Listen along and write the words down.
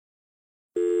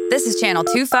This is Channel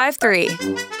 253.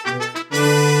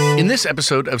 In this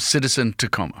episode of Citizen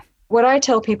Tacoma. What I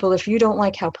tell people, if you don't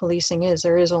like how policing is,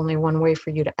 there is only one way for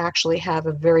you to actually have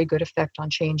a very good effect on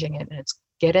changing it, and it's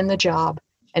get in the job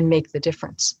and make the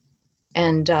difference.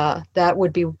 And that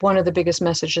would be one of the biggest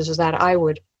messages that I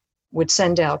would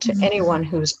send out to anyone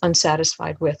who's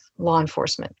unsatisfied with law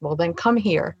enforcement. Well, then come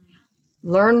here,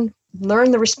 learn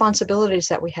the responsibilities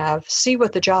that we have, see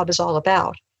what the job is all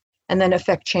about, and then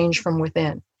affect change from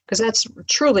within. Because that's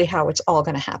truly how it's all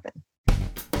going to happen.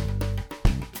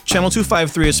 Channel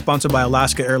 253 is sponsored by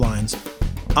Alaska Airlines.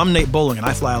 I'm Nate Bowling and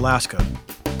I fly Alaska.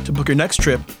 To book your next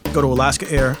trip, go to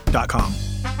alaskaair.com.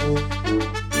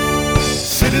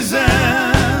 Citizen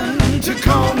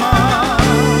Tacoma,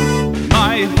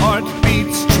 my heart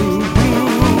beats true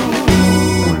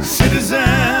blue.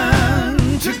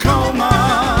 Citizen Tacoma,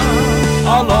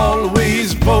 I'll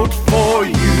always vote for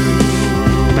you.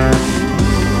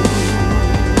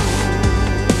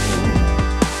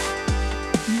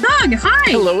 Doug, hi.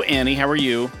 Hello, Annie. How are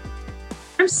you?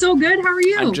 I'm so good. How are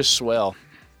you? I'm just swell.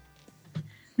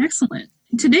 Excellent.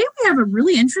 Today we have a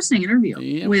really interesting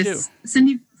interview with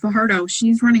Cindy Fajardo.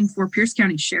 She's running for Pierce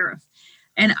County Sheriff.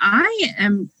 And I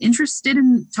am interested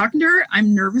in talking to her.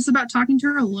 I'm nervous about talking to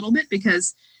her a little bit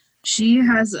because she's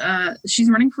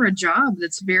running for a job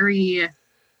that's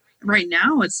right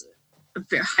now it's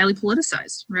very highly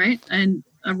politicized, right? And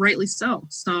rightly so.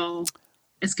 So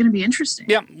it's going to be interesting.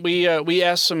 Yeah, we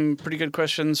asked some pretty good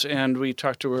questions, and we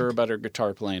talked to her about her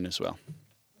guitar playing as well.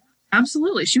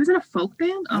 Absolutely. She was in a folk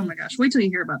band? Oh my gosh. Wait till you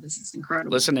hear about this. It's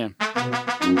incredible. Listen in.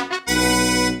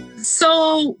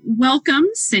 So welcome,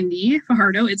 Cindy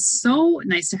Fajardo. It's so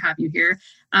nice to have you here.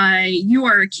 You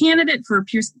are a candidate for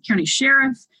Pierce County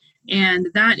Sheriff, and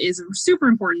that is a super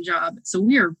important job. So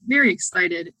we are very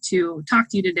excited to talk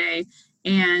to you today,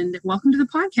 and welcome to the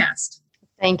podcast.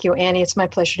 Thank you, Annie. It's my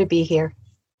pleasure to be here.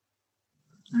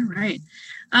 All right.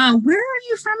 Where are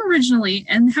you from originally,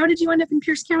 and how did you end up in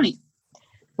Pierce County?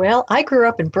 Well, I grew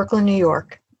up in Brooklyn, New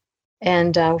York,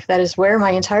 and that is where my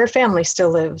entire family still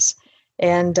lives.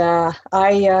 And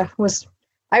I was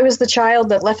the child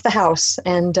that left the house,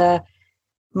 and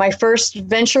my first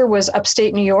venture was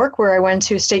upstate New York, where I went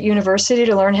to State University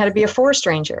to learn how to be a forest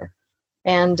ranger.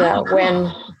 And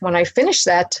when I finished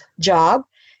that job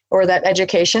or that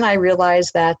education, I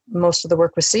realized that most of the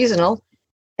work was seasonal.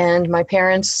 And my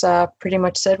parents pretty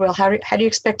much said, well, how do you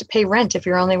expect to pay rent if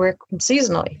you're only working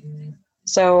seasonally?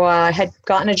 So I had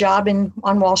gotten a job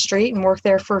on Wall Street and worked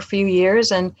there for a few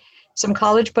years. And some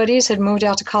college buddies had moved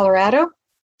out to Colorado.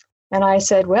 And I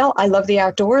said, well, I love the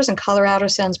outdoors and Colorado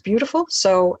sounds beautiful.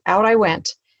 So out I went.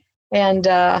 And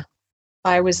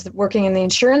I was working in the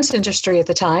insurance industry at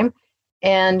the time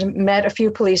and met a few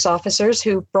police officers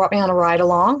who brought me on a ride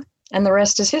along. And the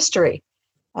rest is history.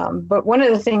 But one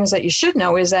of the things that you should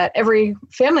know is that every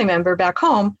family member back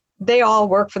home, they all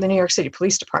work for the New York City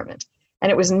Police Department.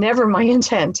 And it was never my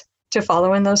intent to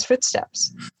follow in those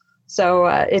footsteps. So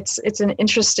it's an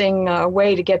interesting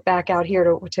way to get back out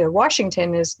here to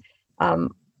Washington is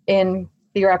in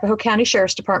the Arapahoe County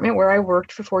Sheriff's Department, where I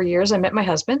worked for 4 years. I met my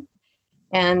husband,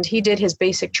 and he did his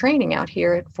basic training out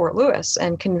here at Fort Lewis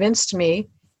and convinced me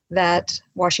that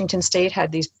Washington State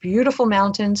had these beautiful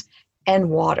mountains and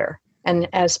water. And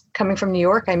as coming from New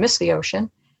York, I miss the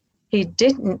ocean. He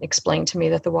didn't explain to me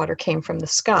that the water came from the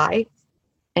sky.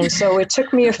 And so it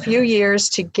took me a few years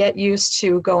to get used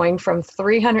to going from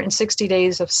 360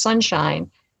 days of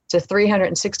sunshine to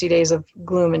 360 days of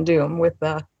gloom and doom with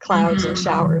the clouds and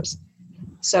showers.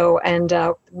 So, and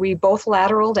we both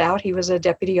lateraled out. He was a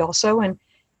deputy also, and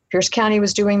Pierce County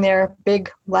was doing their big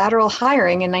lateral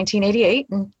hiring in 1988.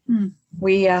 And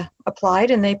we applied,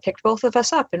 and they picked both of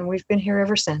us up, and we've been here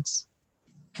ever since.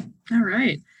 All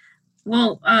right.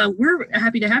 Well, we're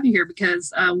happy to have you here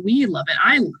because we love it.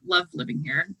 I love living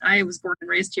here. I was born and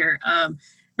raised here.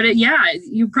 But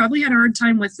you probably had a hard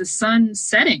time with the sun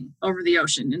setting over the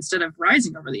ocean instead of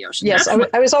rising over the ocean. Yes,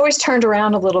 I was always turned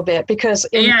around a little bit because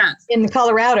in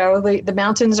Colorado, the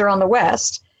mountains are on the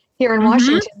west. Here in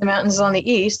Washington, the mountains are on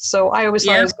the east. So I always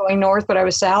thought I was going north, but I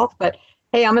was south. But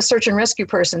hey, I'm a search and rescue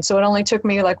person. So it only took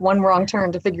me like one wrong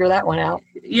turn to figure that one out.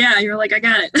 Yeah, you're like, I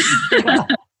got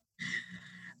it.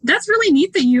 That's really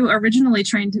neat that you originally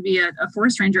trained to be a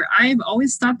forest ranger. I've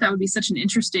always thought that would be such an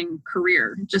interesting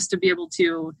career, just to be able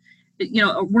to,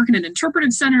 work in an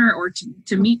interpretive center or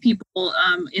to meet people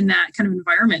in that kind of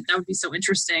environment. That would be so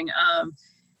interesting.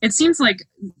 It seems like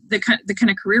the kind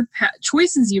of career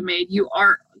choices you made, you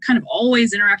are kind of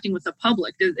always interacting with the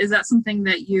public. Is that something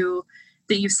that you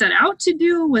that you set out to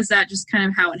do? Was that just kind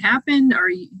of how it happened? Or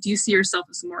do you see yourself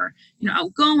as more,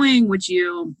 outgoing?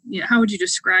 How would you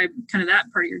describe kind of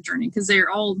that part of your journey? Because they're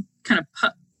all kind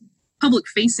of public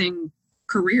facing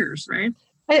careers, right?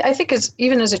 I think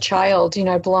even as a child,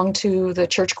 I belonged to the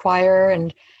church choir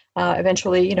and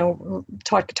eventually,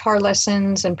 taught guitar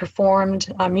lessons and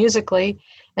performed musically.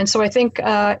 And so I think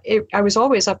I was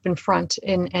always up in front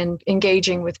and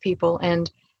engaging with people. And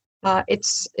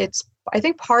it's I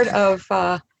think part of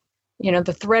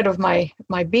the thread of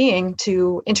my being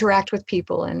to interact with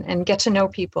people and get to know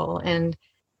people and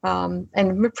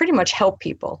pretty much help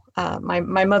people.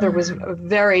 My mother was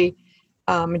very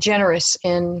generous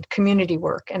in community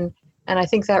work, and I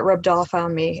think that rubbed off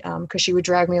on me because she would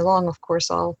drag me along, of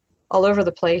course, all over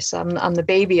the place. I'm the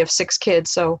baby of 6 kids,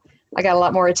 so I got a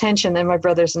lot more attention than my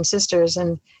brothers and sisters,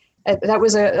 and that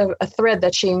was a thread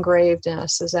that she engraved in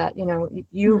us, is that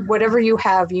whatever you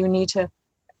have, you need to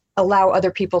allow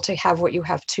other people to have what you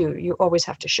have too. You always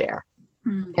have to share.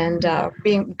 Mm-hmm.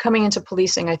 And coming into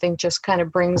policing, I think, just kind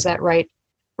of brings that right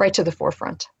to the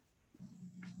forefront.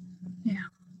 Yeah.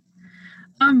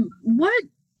 What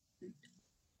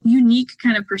unique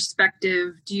kind of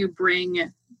perspective do you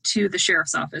bring to the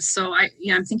sheriff's office? So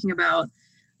I'm thinking about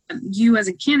you as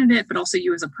a candidate, but also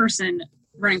you as a person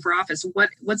running for office.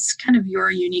 What's kind of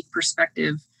your unique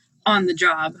perspective on the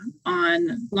job,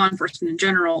 on law enforcement in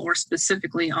general, or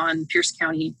specifically on the Pierce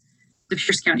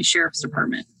County Sheriff's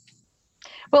Department?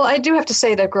 Well, I do have to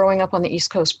say that growing up on the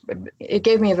East Coast, it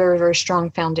gave me a very, very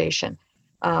strong foundation.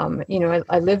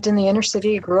 I lived in the inner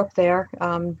city, grew up there.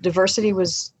 Diversity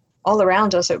was all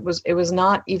around us. It was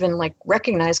not even like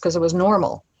recognized because it was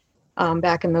normal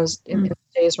back in those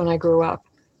days when I grew up.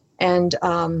 And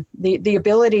the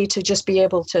ability to just be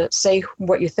able to say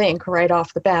what you think right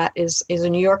off the bat is a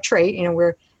New York trait.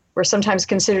 We're sometimes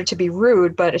considered to be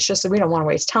rude, but it's just that we don't want to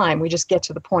waste time. We just get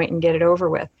to the point and get it over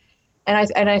with.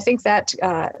 And I think that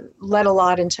led a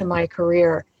lot into my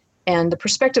career. And the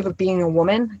perspective of being a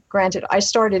woman, granted, I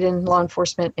started in law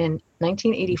enforcement in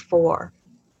 1984,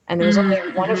 and there was only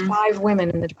one of 5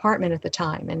 women in the department at the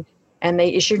time. And they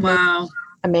issued me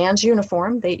a man's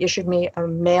uniform. They issued me a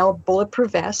male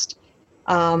bulletproof vest.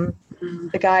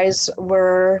 The guys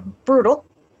were brutal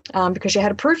because you had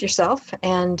to prove yourself.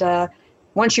 And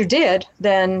once you did,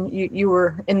 then you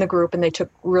were in the group and they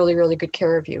took really, really good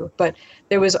care of you. But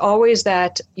there was always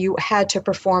that you had to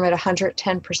perform at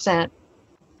 110%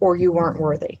 or you weren't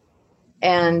worthy.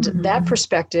 And that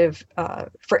perspective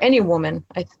for any woman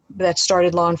that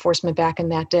started law enforcement back in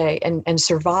that day and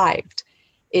survived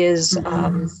is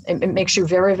it makes you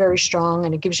very, very strong,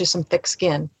 and it gives you some thick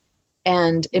skin.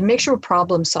 And it makes you a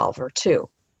problem solver too,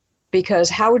 because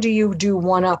how do you do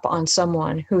one up on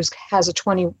someone who has a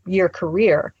 20-year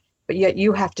career, but yet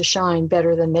you have to shine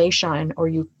better than they shine, or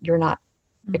you're not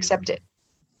accepted.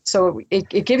 So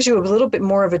it gives you a little bit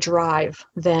more of a drive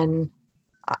than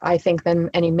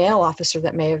any male officer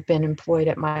that may have been employed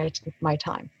at my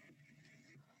time.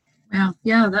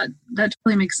 Yeah, that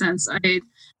totally makes sense.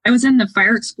 I was in the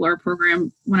Fire Explorer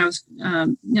program when I was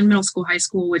in middle school, high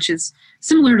school, which is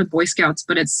similar to Boy Scouts,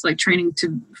 but it's like training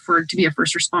to be a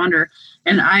first responder.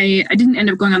 And I didn't end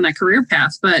up going on that career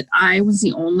path, but I was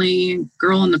the only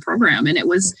girl in the program. And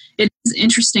it's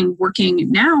interesting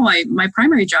working now. My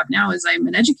primary job now is I'm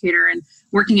an educator and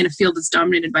working in a field that's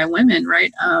dominated by women,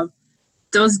 right?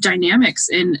 Those dynamics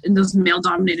in those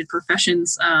male-dominated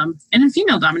professions and in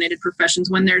female-dominated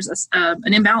professions, when there's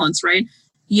an imbalance, right?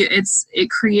 It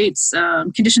creates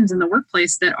conditions in the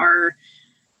workplace that are,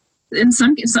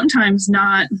 sometimes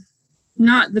not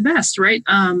the best, right?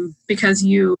 Because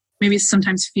you maybe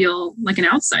sometimes feel like an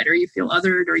outsider, you feel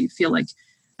othered, or you feel like,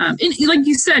 like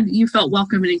you said, you felt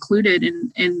welcome and included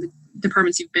in the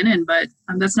departments you've been in, but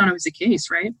that's not always the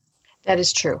case, right? That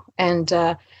is true,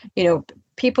 and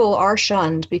people are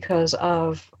shunned because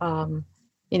of,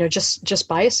 just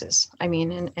biases. I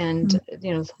mean,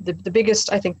 the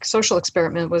biggest, I think, social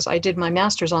experiment was I did my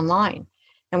master's online,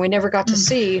 and we never got to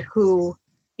see who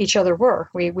each other were.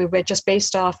 We were just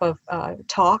based off of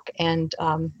talk and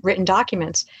written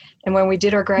documents. And when we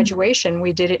did our graduation,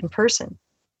 we did it in person.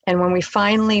 And when we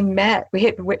finally met, we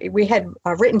had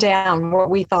written down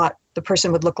what we thought the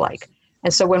person would look like.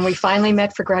 And so when we finally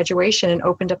met for graduation and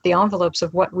opened up the envelopes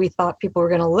of what we thought people were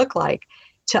going to look like,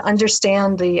 to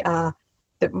understand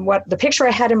what the picture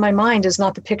I had in my mind is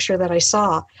not the picture that I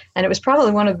saw. And it was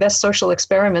probably one of the best social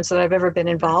experiments that I've ever been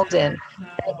involved in.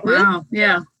 Wow.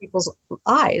 Yeah. People's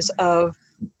eyes of,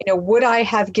 would I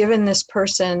have given this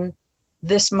person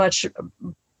this much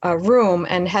room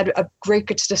and had a great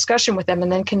discussion with them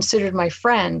and then considered my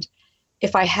friend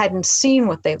if I hadn't seen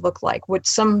what they look like. Would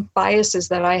some biases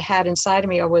that I had inside of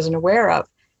me I wasn't aware of,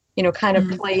 kind of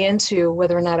play into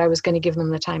whether or not I was going to give them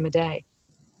the time of day.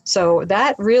 So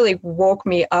that really woke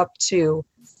me up to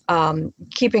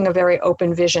keeping a very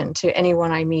open vision to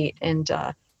anyone I meet, and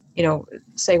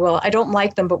say, well, I don't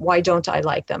like them, but why don't I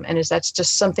like them? And is that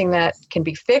just something that can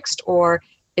be fixed, or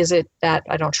is it that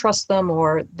I don't trust them,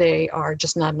 or they are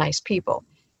just not nice people?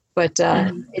 But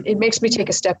it makes me take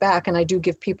a step back, and I do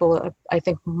give people, I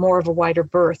think, more of a wider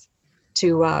berth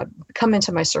to come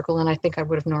into my circle than I think I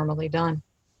would have normally done.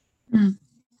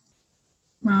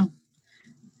 Wow.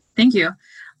 Thank you.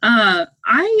 I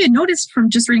had noticed from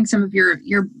just reading some of your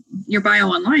bio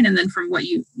online, and then from what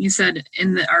you said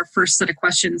in our first set of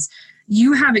questions,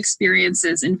 you have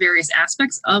experiences in various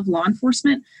aspects of law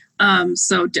enforcement.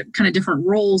 So kind of different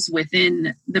roles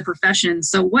within the profession.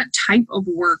 So what type of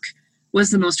work was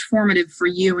the most formative for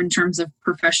you in terms of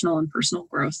professional and personal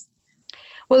growth?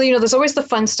 Well, there's always the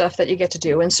fun stuff that you get to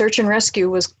do, and search and rescue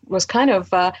was kind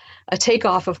of a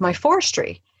takeoff of my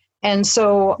forestry. And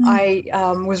so I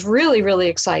was really, really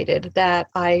excited that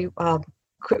I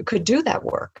could do that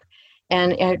work.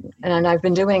 And I've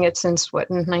been doing it since,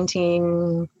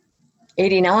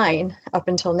 1989 up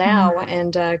until now.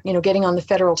 And, getting on the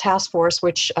federal task force,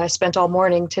 which I spent all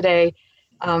morning today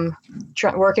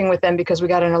working with them because we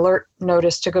got an alert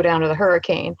notice to go down to the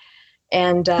hurricane.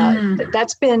 And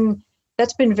that's been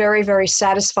very, very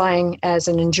satisfying as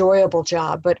an enjoyable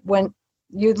job. But when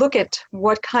you look at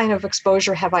what kind of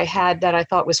exposure have I had that I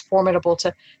thought was formidable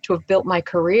to have built my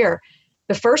career,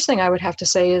 the first thing I would have to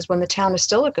say is when the town of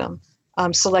Steilacoom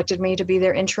selected me to be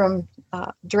their interim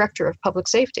director of public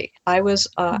safety. I was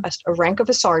a rank of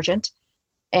a sergeant,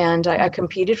 and I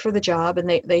competed for the job, and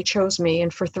they chose me.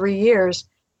 And for 3 years,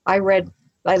 I led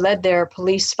their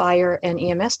police, fire, and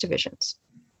EMS divisions.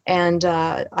 And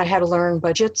I had to learn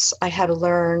budgets. I had to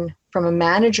learn from a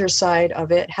manager's side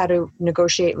of it how to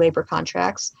negotiate labor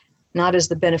contracts, not as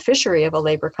the beneficiary of a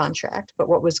labor contract, but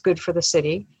what was good for the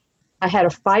city. I had a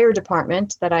fire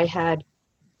department that I had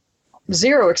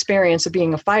zero experience of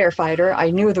being a firefighter.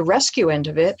 I knew the rescue end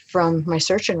of it from my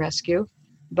search and rescue,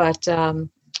 but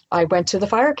I went to the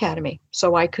fire academy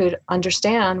so I could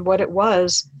understand what it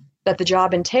was that the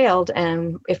job entailed.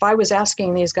 And if I was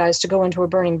asking these guys to go into a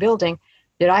burning building,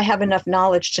 did I have enough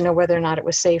knowledge to know whether or not it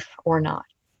was safe or not?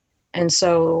 And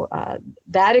so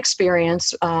that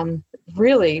experience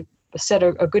really set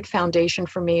a good foundation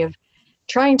for me of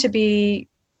trying to be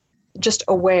just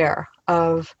aware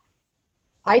of,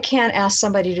 I can't ask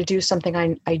somebody to do something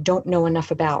I don't know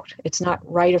enough about. It's not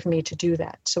right of me to do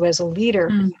that. So as a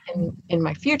leader in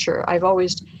my future, I've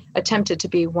always attempted to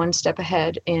be one step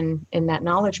ahead in that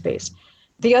knowledge base.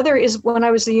 The other is when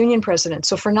I was the union president.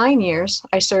 So for 9 years,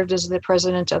 I served as the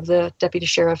president of the Deputy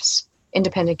Sheriff's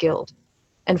Independent Guild.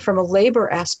 And from a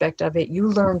labor aspect of it, you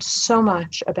learn so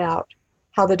much about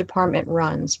how the department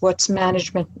runs, what's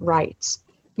management rights.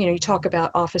 You talk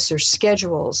about officers'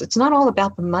 schedules. It's not all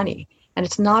about the money, and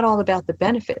it's not all about the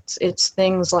benefits. It's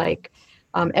things like,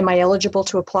 am I eligible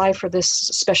to apply for this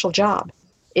special job?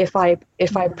 If I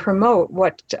promote,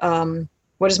 what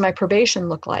does my probation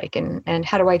look like? And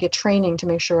how do I get training to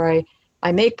make sure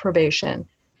I make probation?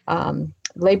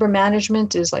 Labor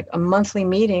management is like a monthly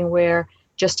meeting where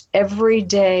just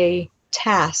everyday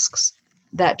tasks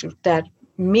that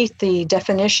meet the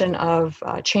definition of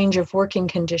change of working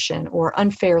condition or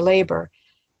unfair labor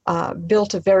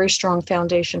built a very strong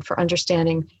foundation for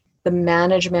understanding the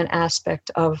management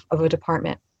aspect of a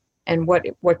department and what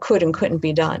could and couldn't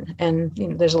be done. And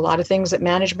there's a lot of things that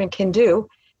management can do,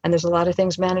 and there's a lot of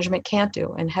things management can't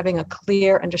do. And having a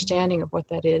clear understanding of what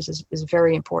that is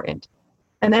very important.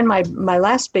 And then my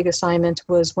last big assignment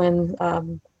was when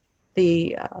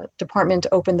the department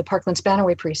opened the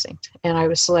Parkland-Spanaway precinct, and I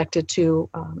was selected to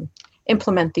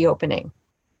implement the opening.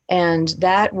 And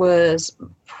that was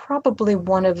probably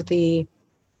one of the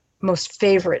most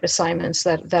favorite assignments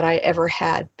that I ever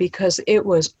had, because it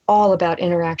was all about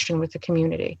interaction with the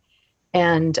community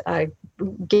and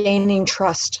gaining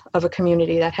trust of a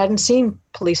community that hadn't seen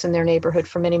police in their neighborhood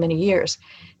for many, many years,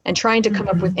 and trying to come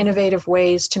up with innovative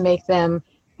ways to make them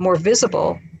more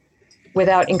visible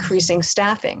without increasing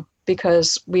staffing,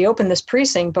 because we opened this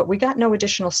precinct, but we got no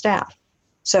additional staff.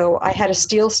 So I had to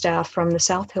steal staff from the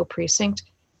South Hill precinct,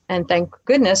 and thank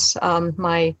goodness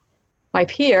my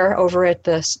peer over at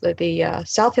the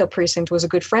South Hill precinct was a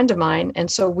good friend of mine, and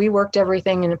so we worked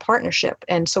everything in a partnership,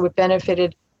 and so it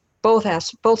benefited both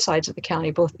sides of the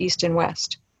county, both east and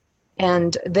west.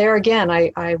 And there again,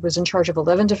 I was in charge of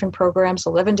 11 different programs,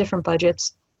 11 different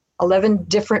budgets, 11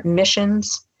 different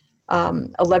missions,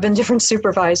 11 different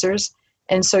supervisors,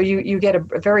 And so you get a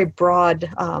very broad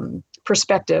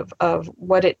perspective of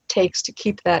what it takes to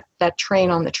keep that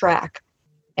train on the track.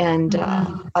 And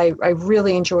I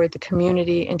really enjoyed the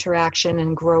community interaction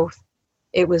and growth.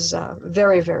 It was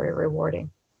very, very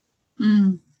rewarding.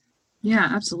 Yeah,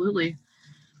 absolutely.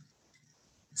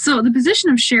 So the position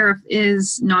of sheriff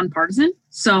is nonpartisan.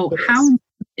 So how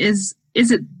is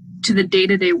it to the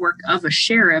day-to-day work of a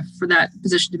sheriff for that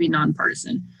position to be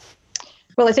nonpartisan?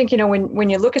 Well, I think, when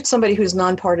you look at somebody who's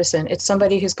nonpartisan, it's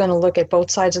somebody who's going to look at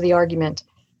both sides of the argument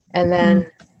and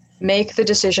then make the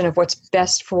decision of what's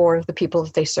best for the people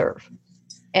that they serve.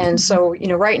 And so,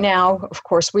 right now, of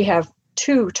course, we have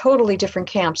two totally different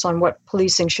camps on what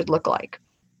policing should look like.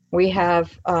 We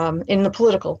have in the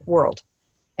political world.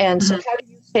 And so how do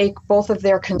you take both of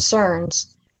their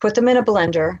concerns, put them in a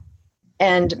blender,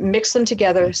 and mix them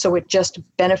together so it just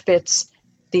benefits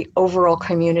the overall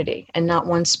community and not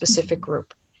one specific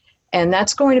group? And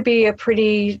that's going to be a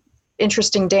pretty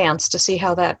interesting dance to see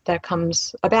how that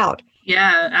comes about.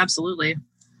 Yeah, absolutely.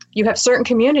 You have certain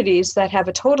communities that have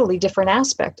a totally different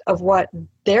aspect of what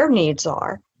their needs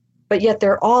are, but yet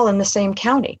they're all in the same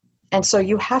county. And so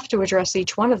you have to address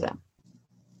each one of them.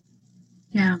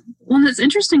 Yeah. Well, that's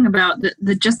interesting about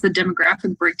the just the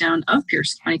demographic breakdown of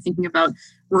Pierce County, thinking about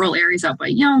rural areas out by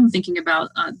Yelm, thinking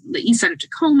about the east side of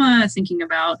Tacoma, thinking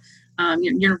about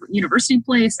University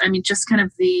Place. I mean, just kind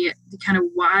of the kind of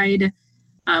wide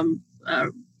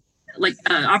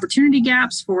opportunity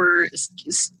gaps for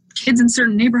kids in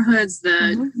certain neighborhoods,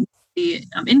 the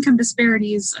income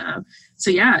disparities.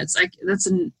 So yeah, it's like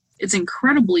it's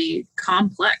incredibly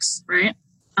complex, right?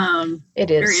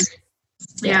 It is.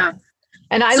 Yeah.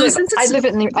 And I live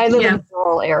in the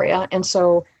rural area, and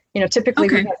so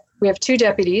typically we have two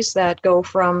deputies that go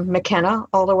from McKenna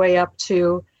all the way up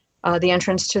to the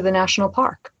entrance to the national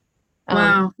park.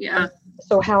 Wow! Yeah.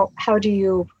 So how do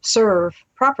you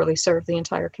properly serve the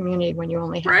entire community when you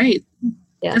only have right?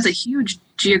 Yes. That's a huge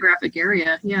geographic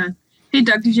area. Yeah. Hey,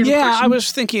 Doug, did you have a question? I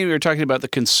was thinking we were talking about the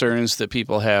concerns that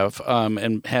people have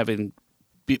and having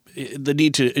the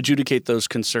need to adjudicate those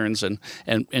concerns and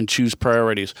choose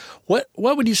priorities. What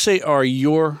would you say are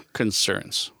your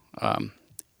concerns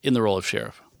in the role of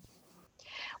sheriff?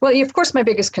 Well, of course, my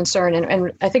biggest concern,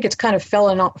 and I think it's kind of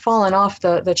fallen off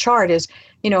the chart, is,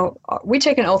 we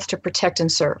take an oath to protect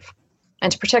and serve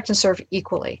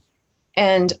equally.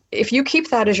 And if you keep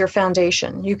that as your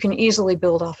foundation, you can easily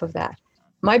build off of that.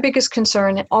 My biggest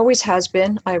concern always has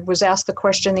been, I was asked the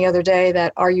question the other day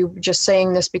that, are you just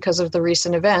saying this because of the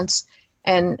recent events?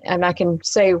 And I can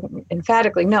say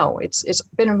emphatically, no, it's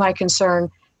been my concern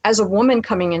as a woman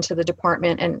coming into the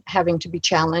department and having to be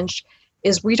challenged,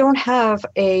 is we don't have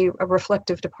a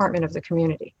reflective department of the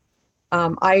community.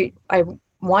 I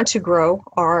want to grow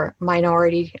our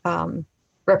minority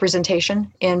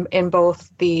representation in both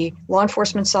the law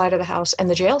enforcement side of the house and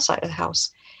the jail side of the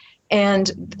house.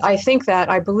 And I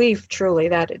believe truly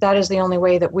that is the only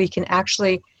way that we can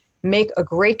actually make a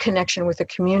great connection with the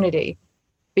community,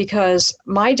 because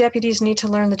my deputies need to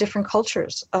learn the different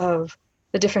cultures of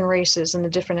the different races and the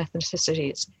different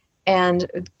ethnicities. And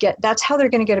that's how they're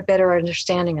going to get a better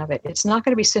understanding of it. It's not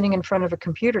going to be sitting in front of a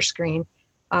computer screen,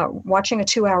 watching a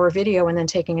 2-hour video and then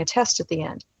taking a test at the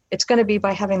end. It's going to be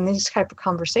by having these type of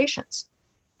conversations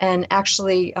and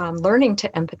actually learning to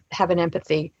have an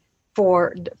empathy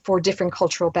for different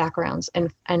cultural backgrounds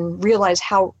and realize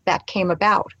how that came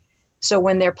about. So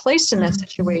when they're placed in that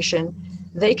situation,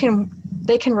 they can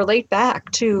relate back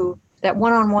to that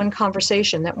one-on-one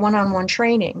conversation, that one-on-one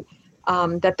training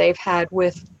that they've had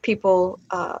with people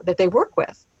that they work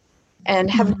with, and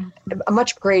have a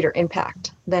much greater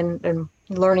impact than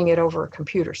learning it over a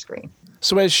computer screen.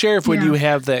 So as sheriff, would you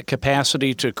have that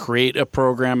capacity to create a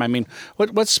program? I mean,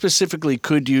 what specifically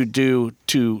could you do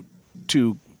to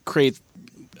create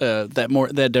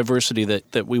that diversity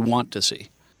that we want to see?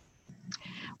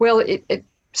 Well, it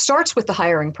starts with the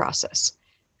hiring process.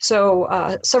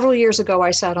 So several years ago,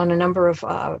 I sat on a number of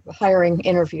hiring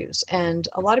interviews, and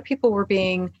a lot of people were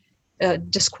being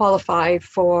disqualified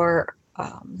for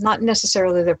not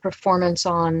necessarily their performance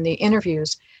on the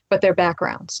interviews, but their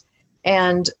backgrounds.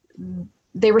 And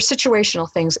they were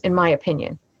situational things, in my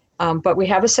opinion. But we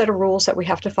have a set of rules that we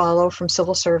have to follow from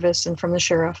civil service and from the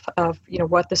sheriff of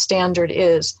what the standard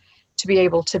is to be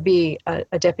able to be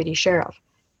a deputy sheriff.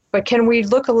 But can we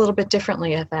look a little bit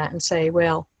differently at that and say,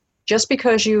 well, just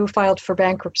because you filed for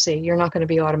bankruptcy, you're not going to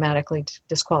be automatically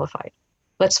disqualified.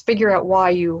 Let's figure out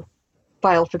why you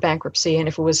filed for bankruptcy, and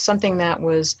if it was something that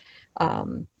was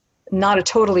not a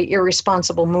totally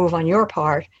irresponsible move on your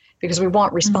part, because we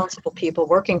want responsible people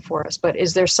working for us, but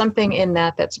is there something in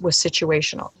that was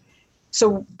situational?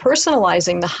 So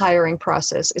personalizing the hiring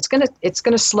process, it's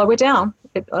gonna slow it down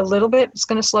a little bit. It's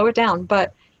gonna slow it down,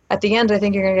 but at the end, I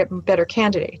think you're gonna get better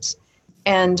candidates.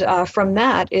 And from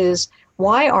that is,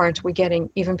 why aren't we getting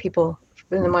even people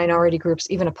in the minority groups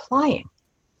even applying?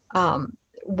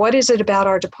 What is it about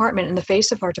our department, in the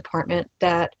face of our department,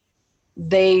 that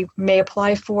they may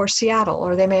apply for Seattle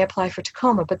or they may apply for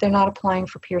Tacoma, but they're not applying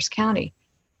for Pierce County,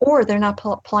 or they're not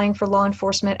applying for law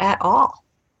enforcement at all?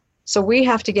 So we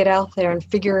have to get out there and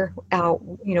figure out,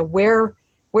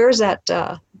 where's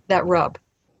that rub?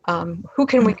 Who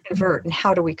can we convert, and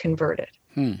how do we convert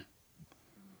it?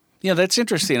 Yeah, that's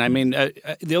interesting. I mean,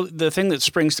 the thing that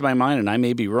springs to my mind, and I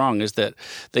may be wrong, is that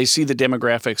they see the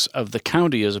demographics of the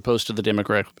county as opposed to the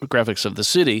demographics of the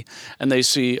city, and they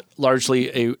see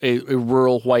largely a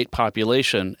rural white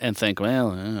population and think,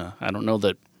 well, I don't know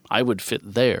that I would fit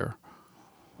there.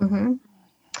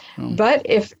 Mm-hmm. But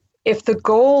if the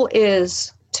goal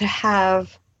is to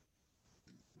have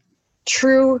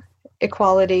true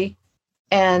equality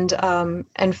and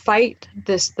fight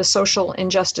the social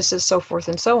injustices, so forth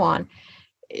and so on,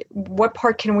 what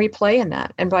part can we play in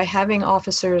that? And by having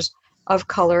officers of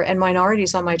color and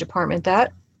minorities on my department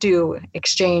that do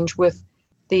exchange with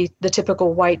the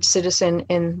typical white citizen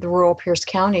in the rural Pierce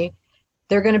County,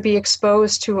 they're going to be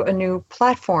exposed to a new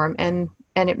platform, and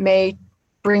it may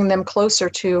bring them closer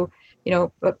to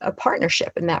a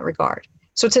partnership in that regard.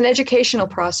 So it's an educational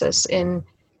process in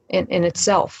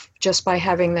itself, just by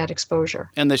having that exposure.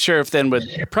 And the sheriff then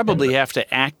would probably have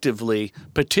to actively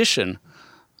petition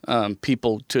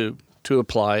people to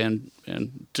apply and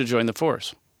to join the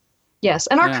force. Yes,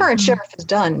 and our current sheriff has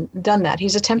done that.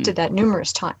 He's attempted that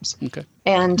numerous times. Okay.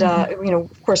 And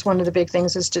of course, one of the big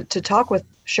things is to talk with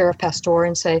Sheriff Pastor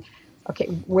and say, okay,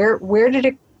 where did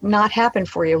it not happen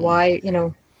for you? Why,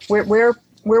 where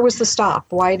was the stop?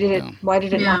 Why did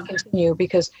it not continue?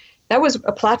 Because that was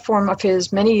a platform of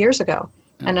his many years ago.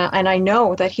 And I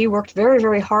know that he worked very,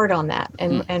 very hard on that.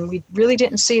 And we really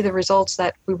didn't see the results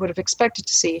that we would have expected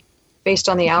to see based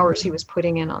on the hours he was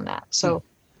putting in on that. So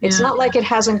it's not like it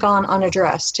hasn't gone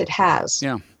unaddressed. It has.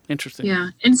 Yeah. Interesting. Yeah.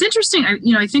 And it's interesting.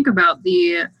 I think about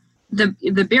the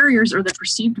barriers, or the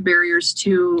perceived barriers,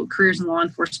 to careers in law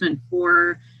enforcement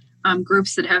for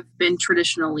groups that have been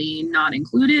traditionally not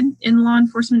included in law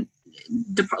enforcement,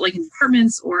 like in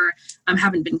departments, or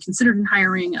haven't been considered in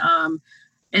hiring.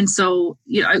 And so,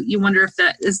 you wonder if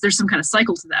there's some kind of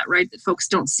cycle to that, right? That folks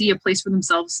don't see a place for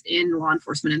themselves in law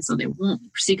enforcement, and so they won't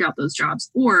seek out those jobs,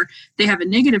 or they have a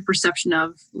negative perception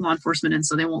of law enforcement, and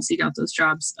so they won't seek out those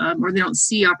jobs, or they don't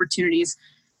see opportunities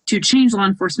to change law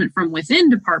enforcement from within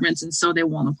departments, and so they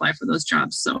won't apply for those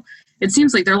jobs. So it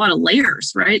seems like there are a lot of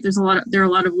layers, right? There are a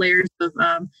lot of layers of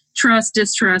trust,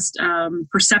 distrust,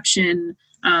 perception,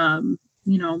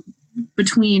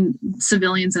 between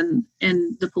civilians and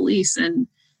the police. And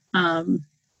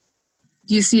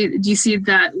do you see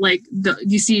that, like, do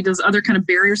you see those other kind of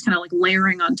barriers kind of like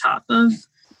layering on top of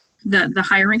the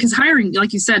hiring? Because hiring,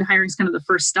 like you said, hiring is kind of the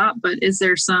first stop, but is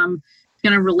there some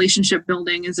kind of relationship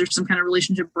building? Is there some kind of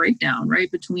relationship breakdown,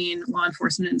 right, between law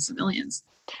enforcement and civilians?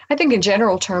 I think in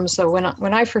general terms, though,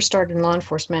 when I first started in law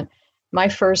enforcement, my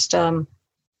first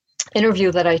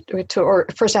interview or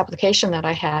first application that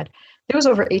I had, there was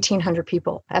over 1,800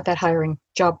 people at that hiring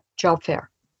job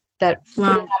fair that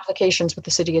put in applications with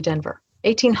the city of Denver.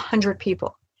 1,800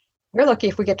 people. We're lucky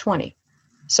if we get 20.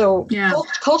 So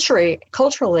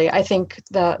culturally, I think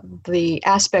the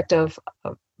aspect of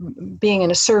being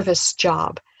in a service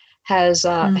job has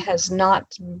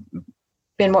not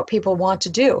been what people want to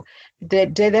do. They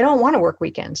don't want to work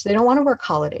weekends. They don't want to work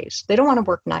holidays. They don't want to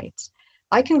work nights.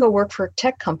 I can go work for a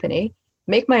tech company,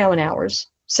 make my own hours,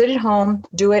 sit at home,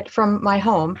 do it from my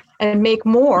home, and make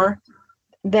more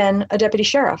than a deputy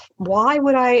sheriff. Why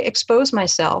would I expose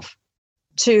myself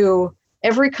to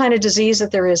every kind of disease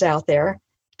that there is out there,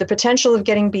 the potential of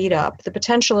getting beat up, the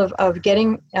potential of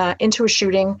getting into a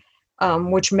shooting,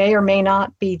 which may or may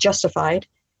not be justified,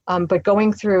 but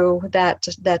going through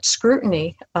that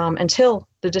scrutiny until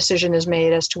the decision is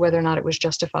made as to whether or not it was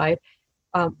justified?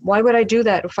 Why would I do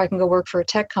that if I can go work for a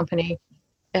tech company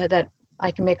that I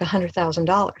can make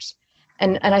 $100,000?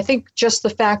 And I think just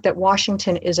the fact that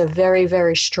Washington is a very,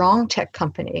 very strong tech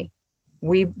company,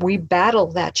 we battle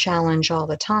that challenge all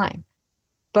the time.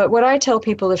 But what I tell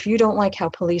people, if you don't like how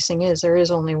policing is, there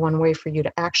is only one way for you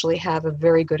to actually have a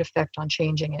very good effect on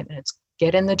changing it, and it's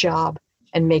get in the job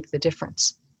and make the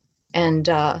difference. And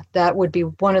that would be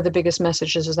one of the biggest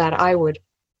messages that I would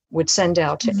send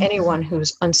out to anyone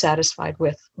who's unsatisfied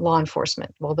with law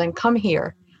enforcement. Well, then come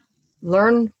here,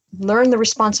 learn the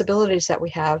responsibilities that we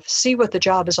have, see what the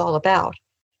job is all about,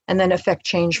 and then affect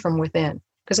change from within.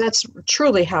 because that's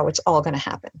truly how it's all going to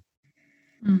happen.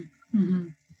 Mm-hmm.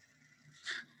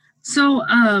 So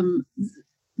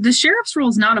the sheriff's role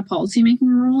is not a policymaking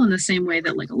role in the same way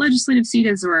that like a legislative seat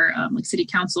is, or like city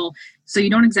council. So you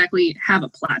don't exactly have a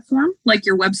platform. Like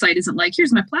your website isn't like,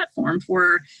 here's my platform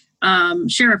for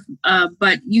sheriff,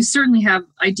 but you certainly have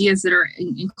ideas that are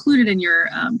included in your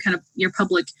kind of your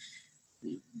public,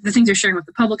 the things you're sharing with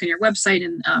the public and your website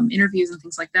and interviews and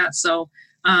things like that. So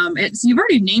you've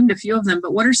already named a few of them,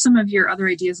 but what are some of your other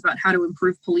ideas about how to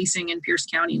improve policing in Pierce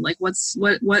County? Like what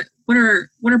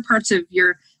are parts of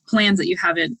your plans that you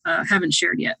haven't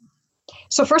shared yet?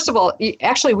 So first of all,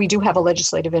 actually, we do have a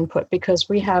legislative input because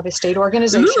we have a state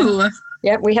organization. Ooh,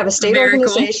 yeah, we have a state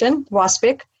organization, cool.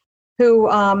 WASPIC, who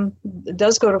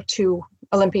does go to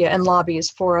Olympia and lobbies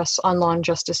for us on law and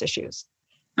justice issues.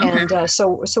 Okay. And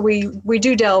so we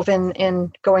do delve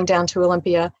in going down to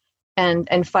Olympia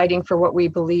and fighting for what we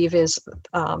believe is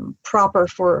proper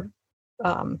for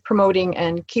promoting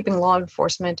and keeping law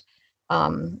enforcement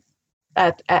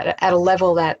at a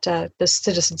level that the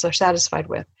citizens are satisfied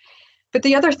with. But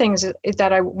the other things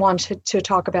that I wanted to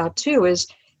talk about too is,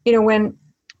 when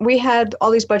we had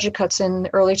all these budget cuts in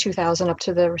early 2000 up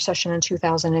to the recession in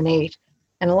 2008,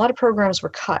 and a lot of programs were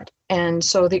cut. And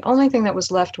so the only thing that was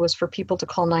left was for people to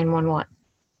call 911.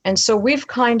 And so we've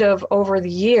kind of, over the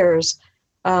years,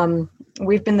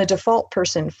 we've been the default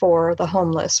person for the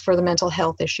homeless, for the mental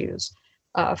health issues,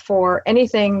 for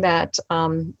anything that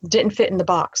didn't fit in the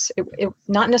box. It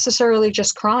not necessarily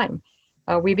just crime.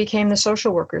 We became the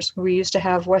social workers. We used to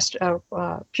have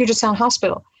Puget Sound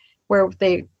Hospital, where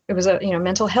it was a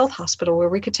mental health hospital where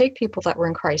we could take people that were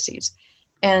in crises.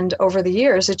 And over the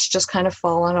years, it's just kind of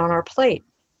fallen on our plate.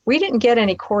 We didn't get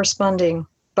any corresponding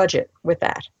budget with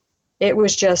that. It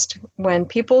was just when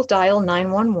people dial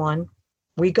 911,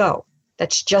 we go.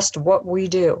 That's just what we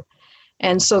do.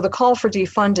 And so the call for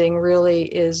defunding really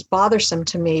is bothersome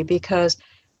to me because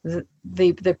the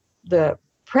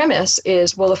premise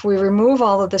is, well, if we remove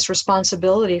all of this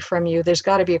responsibility from you, there's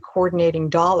got to be a coordinating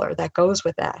dollar that goes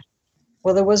with that.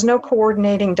 Well, there was no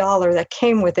coordinating dollar that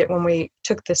came with it when we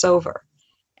took this over.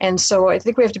 And so I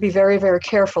think we have to be very, very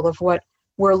careful of what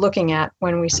we're looking at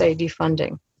when we say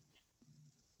defunding.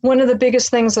 One of the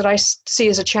biggest things that I see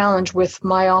as a challenge with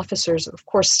my officers, of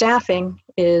course, staffing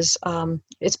is,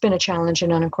 it's been a challenge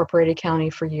in unincorporated county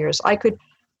for years. I could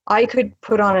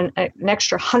put on an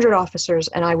extra 100 officers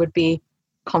and I would be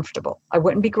comfortable. I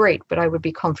wouldn't be great, but I would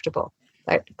be comfortable.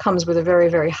 That comes with a very,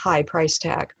 very high price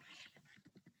tag.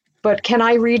 But can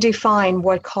I redefine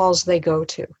what calls they go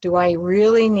to? Do I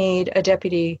really need a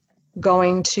deputy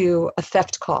going to a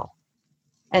theft call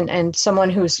and someone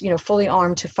who's fully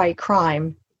armed to fight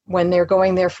crime when they're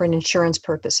going there for an insurance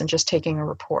purpose and just taking a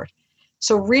report?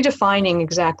 So redefining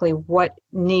exactly what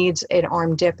needs an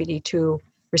armed deputy to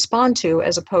respond to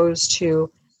as opposed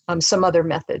to some other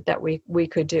method that we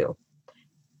could do.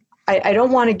 I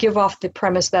don't want to give off the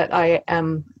premise that I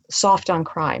am soft on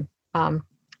crime.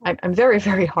 I'm very,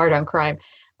 very hard on crime.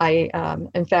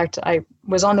 In fact, I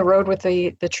was on the road with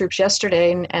the troops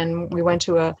yesterday, and we went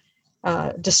to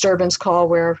a disturbance call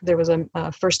where there was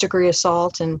a first-degree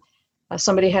assault, and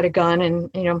somebody had a gun,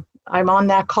 and I'm on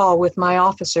that call with my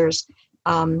officers,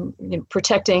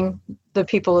 protecting the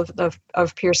people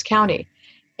of Pierce County.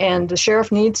 And the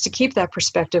sheriff needs to keep that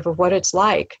perspective of what it's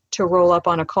like to roll up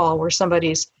on a call where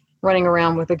somebody's running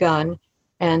around with a gun,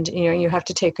 and you have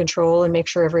to take control and make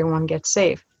sure everyone gets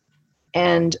safe.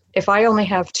 And if I only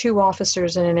have 2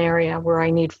 officers in an area where I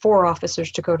need 4 officers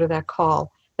to go to that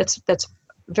call, that's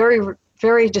very,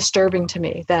 very disturbing to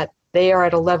me that they are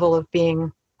at a level of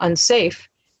being unsafe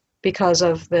because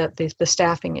of the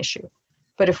staffing issue.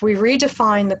 But if we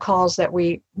redefine the calls that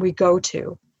we go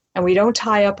to, and we don't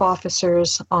tie up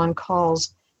officers on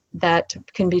calls that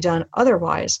can be done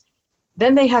otherwise,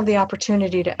 then they have the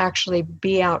opportunity to actually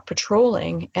be out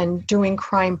patrolling and doing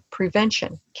crime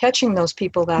prevention, catching those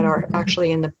people that are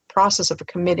actually in the process of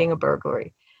committing a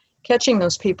burglary, catching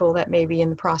those people that may be in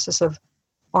the process of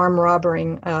armed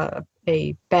robbing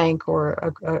a bank or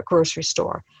a grocery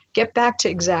store. Get back to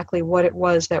exactly what it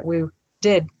was that we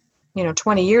did,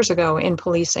 20 years ago in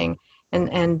policing,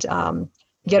 and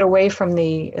get away from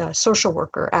the social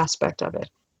worker aspect of it.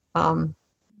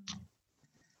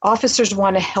 Officers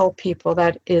want to help people.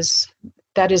 That is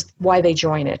why they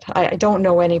join it. I don't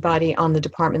know anybody on the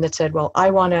department that said, well,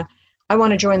 I want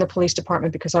to join the police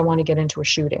department because I want to get into a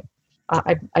shooting.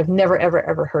 I've never,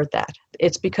 ever heard that.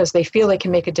 It's because they feel they can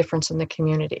make a difference in the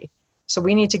community. So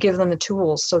we need to give them the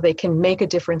tools so they can make a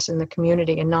difference in the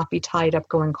community and not be tied up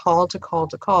going call to call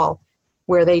to call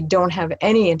where they don't have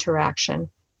any interaction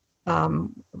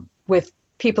with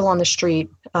people on the street,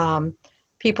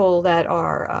 people that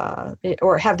are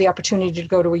or have the opportunity to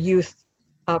go to a youth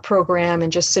program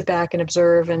and just sit back and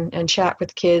observe and chat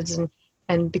with kids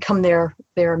and become their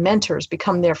mentors,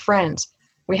 become their friends.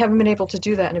 We haven't been able to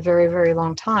do that in a very, very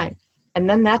long time. And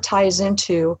then that ties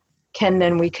into, can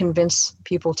then we convince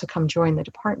people to come join the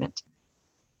department?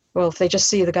 Well, if they just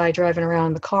see the guy driving around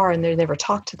in the car and they never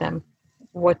talk to them,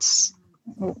 what's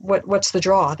the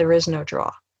draw? There is no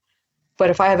draw. But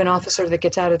if I have an officer that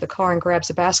gets out of the car and grabs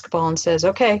a basketball and says,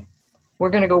 okay, we're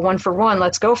going to go 1 for 1,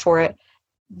 let's go for it,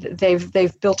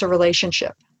 they've built a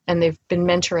relationship and they've been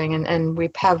mentoring and we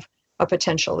have a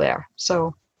potential there.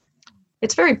 So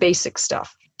it's very basic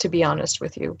stuff, to be honest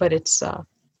with you, but it's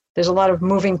there's a lot of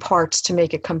moving parts to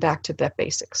make it come back to that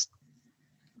basics.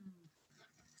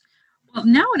 Well,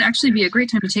 now would actually be a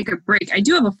great time to take a break. I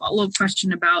do have a follow-up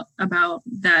question about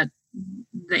that,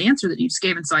 the answer that you just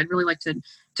gave, and so I'd really like to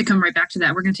come right back to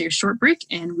that. We're going to take a short break,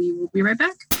 and we will be right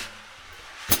back.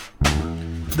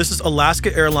 This is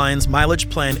Alaska Airlines Mileage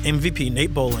Plan MVP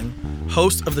Nate Bowling,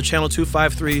 host of the Channel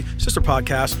 253 sister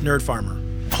podcast, Nerd Farmer.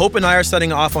 Hope and I are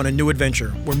setting off on a new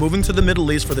adventure. We're moving to the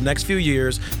Middle East for the next few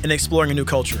years and exploring a new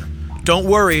culture. Don't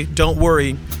worry,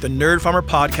 the Nerd Farmer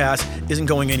podcast isn't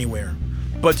going anywhere.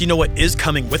 But do you know what is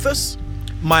coming with us?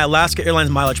 My Alaska Airlines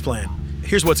Mileage Plan.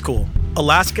 Here's what's cool.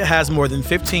 Alaska has more than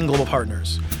 15 global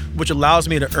partners, which allows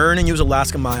me to earn and use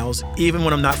Alaska miles even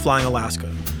when I'm not flying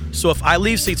Alaska. So if I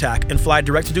leave SeaTac and fly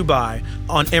direct to Dubai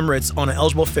on Emirates on an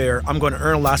eligible fare, I'm going to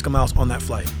earn Alaska miles on that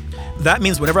flight. That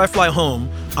means whenever I fly home,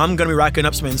 I'm going to be racking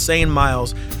up some insane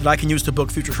miles that I can use to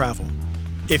book future travel.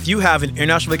 If you have an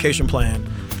international vacation plan,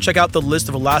 check out the list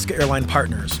of Alaska Airline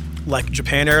partners like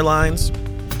Japan Airlines,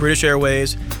 British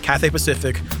Airways, Cathay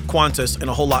Pacific, Qantas, and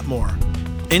a whole lot more.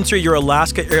 Enter your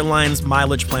Alaska Airlines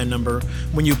mileage plan number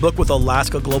when you book with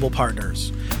Alaska Global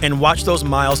Partners and watch those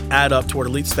miles add up toward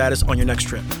elite status on your next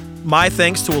trip. My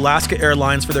thanks to Alaska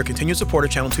Airlines for their continued support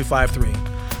of Channel 253.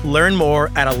 Learn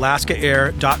more at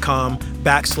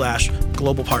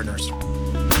alaskaair.com/global partners.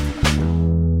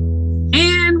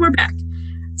 And we're back.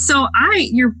 So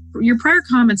your prior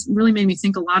comments really made me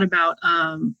think a lot about,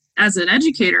 as an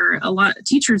educator, a lot of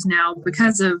teachers now,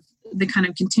 because of the kind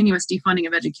of continuous defunding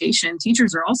of education,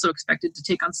 teachers are also expected to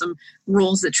take on some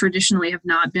roles that traditionally have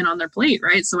not been on their plate,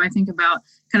 right? So I think about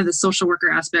kind of the social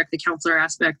worker aspect, the counselor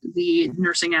aspect, the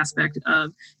nursing aspect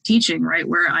of teaching, right?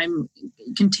 Where I'm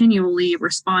continually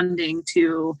responding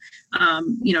to,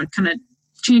 kind of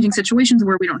changing situations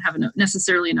where we don't have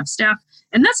necessarily enough staff.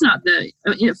 And that's not the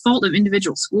fault of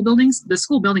individual school buildings. The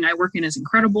school building I work in is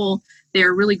incredible. They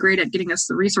are really great at getting us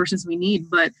the resources we need,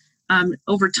 but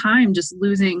over time, just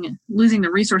losing the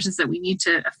resources that we need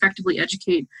to effectively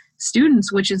educate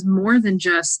students, which is more than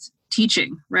just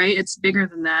teaching, right? It's bigger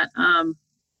than that.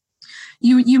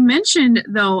 You mentioned,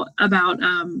 though, about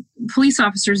police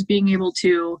officers being able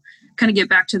to kind of get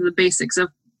back to the basics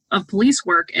of police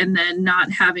work and then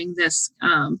not having this,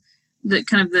 the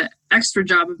kind of the extra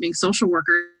job of being social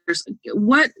workers.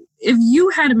 What if you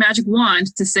had a magic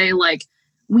wand to say, like,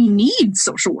 we need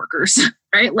social workers,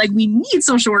 right? Like, we need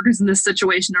social workers in this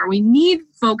situation, or we need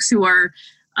folks who are,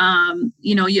 a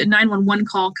 911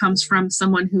 call comes from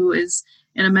someone who is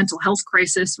in a mental health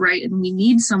crisis, right? And we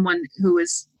need someone who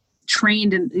is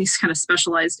trained in these kind of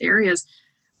specialized areas.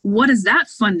 What does that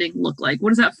funding look like?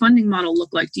 What does that funding model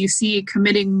look like? Do you see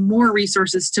committing more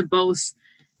resources to both,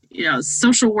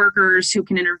 social workers who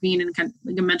can intervene in kind of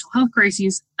like a mental health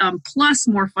crises, plus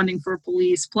more funding for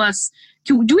police, plus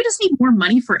do we just need more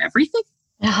money for everything?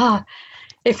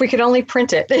 If we could only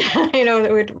print it,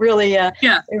 it would really,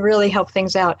 it really help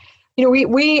things out.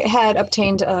 We had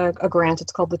obtained a grant.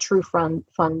 It's called the True Fund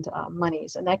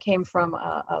monies, and that came from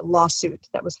a lawsuit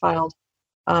that was filed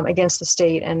against the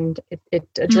state, and it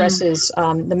addresses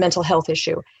the mental health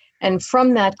issue. And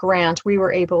from that grant, we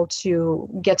were able to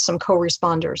get some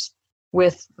co-responders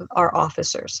with our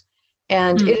officers.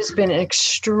 And it has been an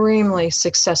extremely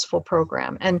successful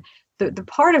program. And the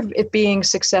part of it being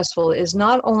successful is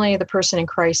not only the person in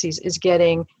crises is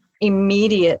getting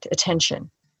immediate attention,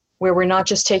 where we're not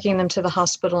just taking them to the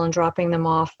hospital and dropping them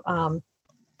off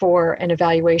for an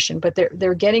evaluation, but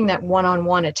they're getting that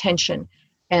one-on-one attention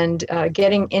and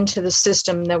getting into the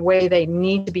system the way they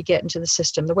need to be get into the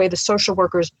system, the way the social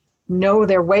workers know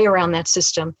their way around that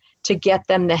system to get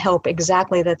them the help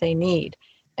exactly that they need.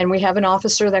 And we have an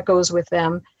officer that goes with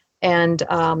them and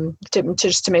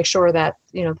just to make sure that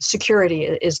the security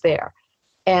is there.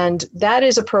 And that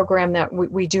is a program that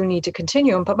we do need to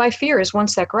continue. But my fear is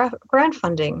once that grant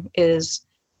funding is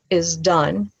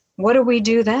done, what do we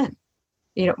do then?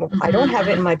 I don't have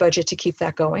it in my budget to keep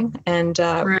that going. And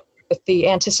with the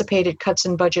anticipated cuts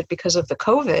in budget because of the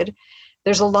COVID,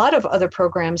 there's a lot of other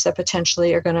programs that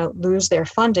potentially are going to lose their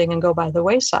funding and go by the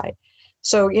wayside.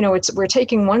 So, we're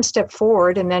taking one step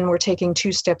forward and then we're taking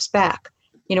 2 steps back.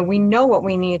 We know what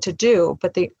we need to do,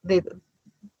 but the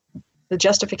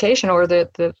justification or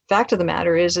the fact of the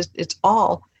matter is it's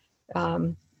all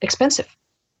expensive.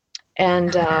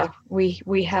 And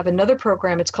we have another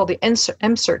program. It's called the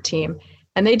MCERT team,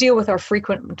 and they deal with our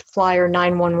frequent flyer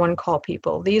 911 call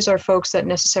people. These are folks that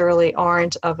necessarily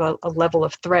aren't of a level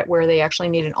of threat where they actually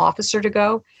need an officer to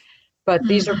go, but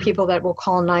these are people that will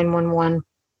call 911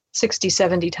 60,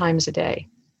 70 times a day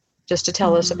just to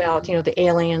tell us about, the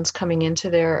aliens coming into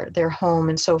their home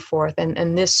and so forth.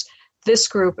 And this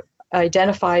group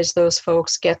identifies those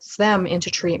folks, gets them into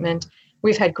treatment.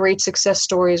 We've had great success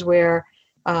stories where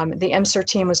the MCERT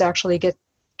team was actually get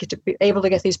to be able to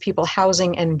get these people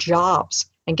housing and jobs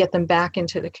and get them back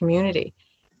into the community.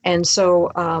 And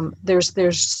so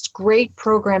there's great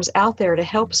programs out there to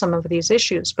help some of these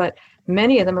issues, but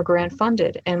many of them are grant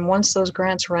funded. And once those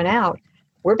grants run out,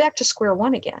 we're back to square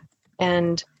one again.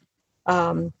 And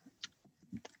the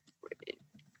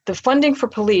funding for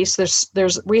police,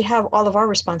 we have all of our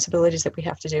responsibilities that we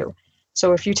have to do.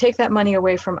 So if you take that money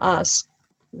away from us,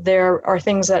 there are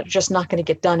things that are just not going to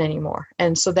get done anymore.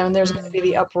 And so then there's going to be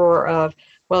the uproar of,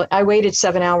 well, I waited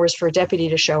 7 hours for a deputy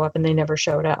to show up and they never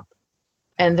showed up.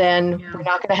 And then we're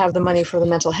not going to have the money for the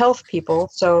mental health people.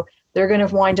 So they're going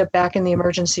to wind up back in the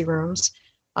emergency rooms,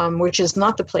 which is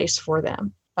not the place for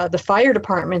them. The fire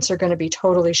departments are going to be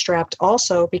totally strapped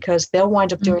also because they'll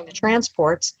wind up doing the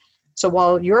transports. So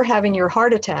while you're having your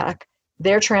heart attack,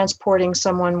 they're transporting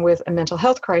someone with a mental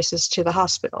health crisis to the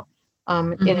hospital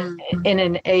in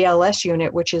an ALS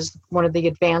unit, which is one of the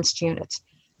advanced units.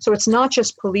 So it's not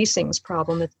just policing's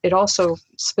problem. It also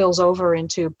spills over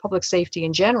into public safety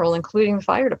in general, including the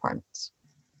fire departments.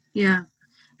 Yeah,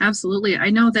 absolutely.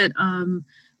 I know that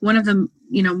one of the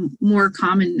more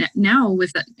common now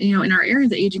with in our area,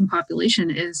 the aging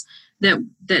population, is that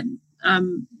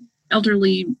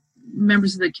elderly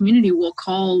members of the community will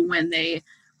call when they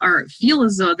feel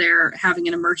as though they're having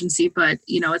an emergency, but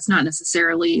it's not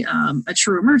necessarily a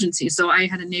true emergency. So I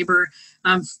had a neighbor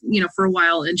for a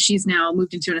while, and she's now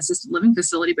moved into an assisted living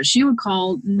facility, but she would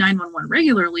call 911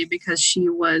 regularly because she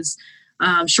was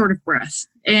short of breath.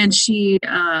 And she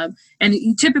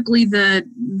and typically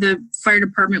the fire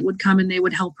department would come and they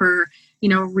would help her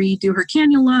redo her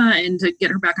cannula and to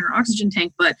get her back on her oxygen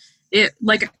tank, but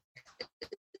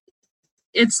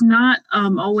it's not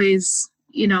always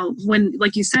when,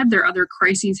 like you said, there are other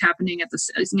crises happening at the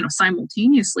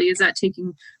simultaneously. Is that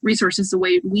taking resources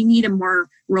away? We need a more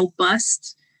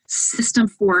robust system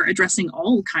for addressing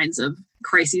all kinds of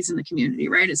crises in the community,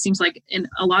 right? It seems like in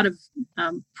a lot of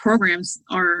programs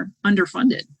are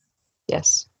underfunded.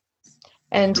 Yes,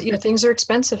 and things are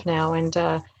expensive now, and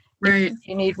right.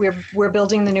 We're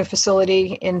building the new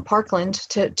facility in Parkland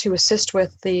to assist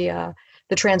with the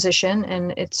transition,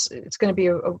 and it's going to be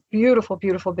a beautiful,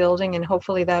 beautiful building, and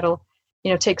hopefully that'll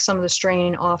take some of the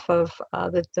strain off of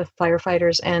the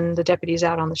firefighters and the deputies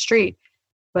out on the street.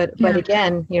 But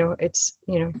again, it's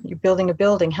you're building a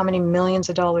building. How many millions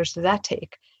of dollars did that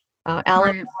take?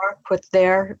 Alan Moore put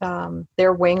their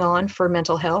wing on for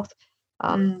mental health.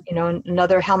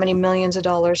 Another how many millions of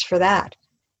dollars for that?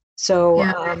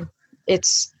 So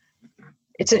it's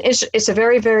a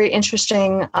very, very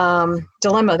interesting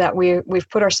dilemma that we've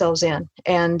put ourselves in,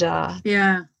 and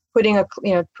putting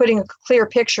a clear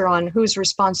picture on whose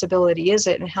responsibility is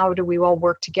it and how do we all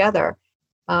work together.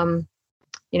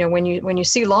 When you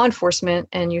see law enforcement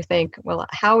and you think, well,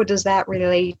 how does that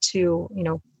relate to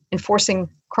enforcing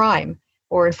crime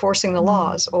or enforcing the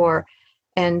laws,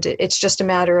 and it's just a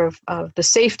matter of the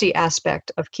safety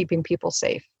aspect of keeping people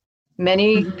safe.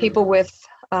 Many people with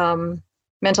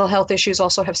mental health issues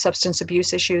also have substance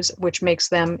abuse issues, which makes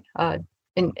them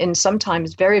in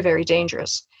sometimes very, very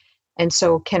dangerous. And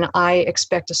so can I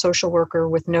expect a social worker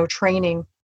with no training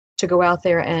to go out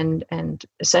there and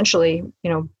essentially,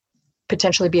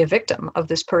 potentially be a victim of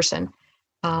this person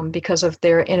because of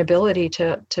their inability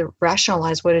to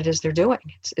rationalize what it is they're doing?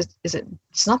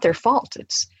 It's not their fault.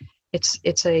 It's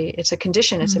a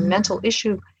condition. It's a mental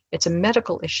issue. It's a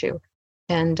medical issue.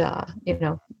 And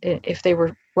if they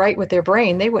were right with their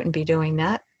brain, they wouldn't be doing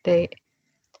that. You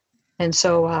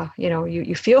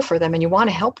feel for them and you want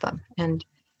to help them.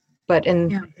 But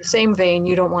in the same vein,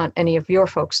 you don't want any of your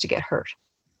folks to get hurt.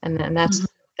 And then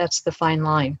that's the fine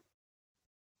line.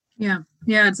 Yeah,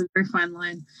 it's a very fine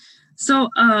line. So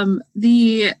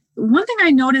the one thing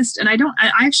I noticed, and I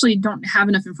actually don't have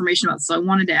enough information about this, so I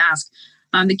wanted to ask,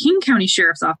 the King County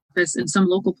Sheriff's Office and some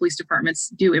local police departments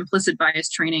do implicit bias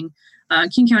training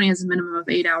King County has a minimum of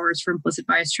 8 hours for implicit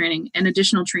bias training and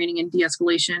additional training in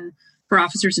de-escalation for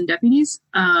officers and deputies.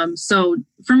 So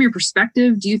from your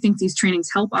perspective, do you think these trainings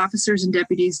help officers and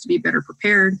deputies to be better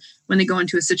prepared when they go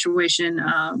into a situation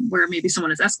where maybe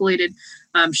someone has escalated?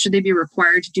 Should they be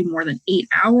required to do more than 8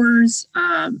 hours?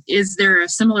 Is there a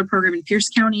similar program in Pierce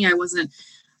County? I wasn't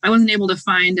able to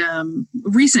find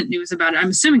recent news about it. I'm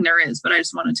assuming there is, but I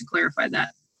just wanted to clarify that.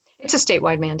 It's a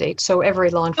statewide mandate. So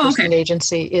every law enforcement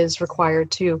agency is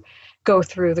required to go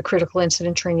through the critical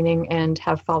incident training and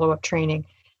have follow-up training.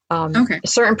 A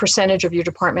certain percentage of your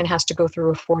department has to go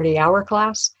through a 40-hour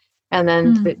class, and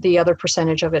then the other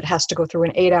percentage of it has to go through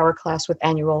an 8-hour class with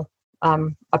annual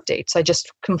updates. I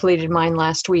just completed mine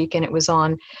last week, and it was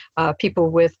on people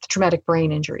with traumatic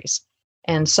brain injuries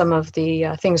and some of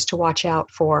the things to watch out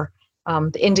for,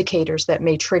 the indicators that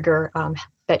may trigger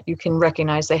that you can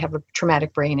recognize they have a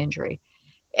traumatic brain injury.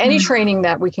 Any training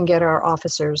that we can get our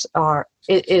officers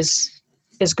is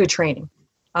good training.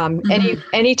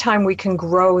 Anytime we can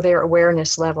grow their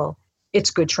awareness level,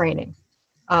 it's good training.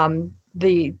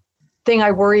 The thing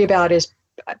I worry about is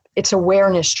it's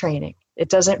awareness training. It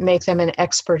doesn't make them an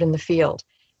expert in the field.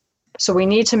 So we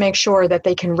need to make sure that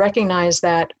they can recognize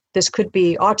that this could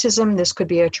be autism, this could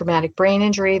be a traumatic brain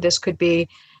injury, this could be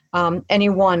any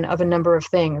one of a number of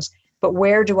things. But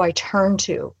where do I turn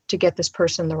to get this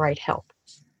person the right help?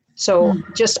 So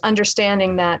just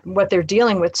understanding that what they're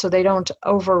dealing with so they don't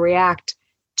overreact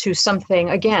to something,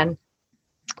 again,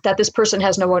 that this person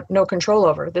has no control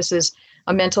over. This is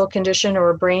a mental condition or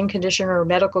a brain condition or a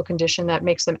medical condition that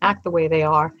makes them act the way they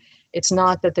are. It's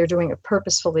not that they're doing it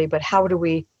purposefully, but how do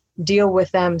we deal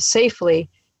with them safely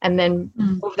and then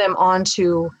move them on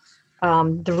to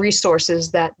the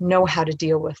resources that know how to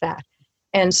deal with that.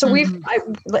 And so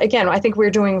I think we're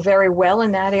doing very well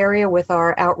in that area with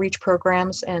our outreach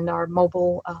programs and our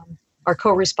mobile, our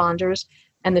co-responders,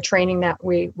 and the training that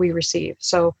we receive.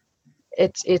 So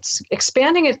it's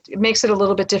expanding it makes it a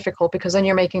little bit difficult because then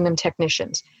you're making them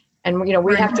technicians. And,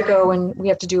 we have to go and we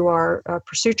have to do our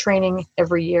pursuit training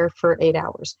every year for 8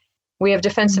 hours. We have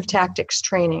defensive tactics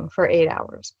training for 8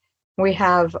 hours. We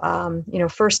have,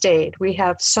 first aid. We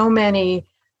have so many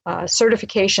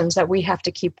certifications that we have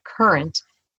to keep current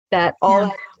that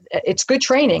it's good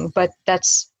training, but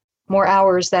that's more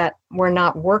hours that we're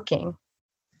not working.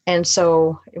 And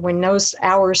so when those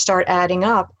hours start adding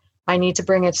up, I need to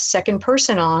bring a second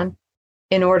person on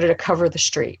in order to cover the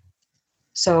street.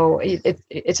 So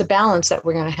it's a balance that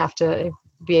we're going to have to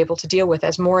be able to deal with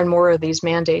as more and more of these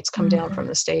mandates come down from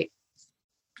the state.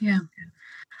 Yeah.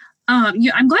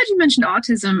 I'm glad you mentioned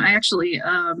autism. I actually,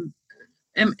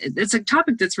 it's a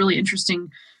topic that's really interesting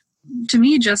to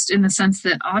me, just in the sense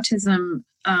that autism,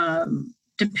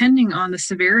 depending on the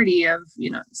severity of,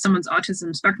 someone's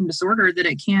autism spectrum disorder, that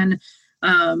it can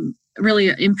really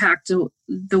impact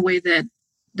the way that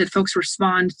folks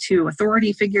respond to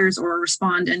authority figures or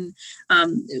respond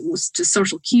to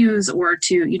social cues or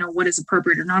to, what is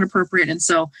appropriate or not appropriate. And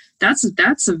so that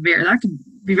could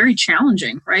be very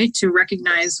challenging, right? To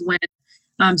recognize when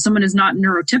someone is not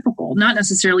neurotypical, not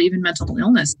necessarily even mental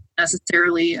illness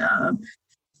necessarily,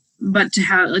 but to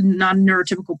have a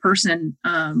non-neurotypical person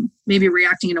maybe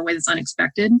reacting in a way that's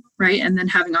unexpected, right? And then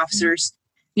having officers,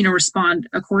 respond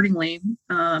accordingly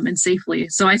and safely.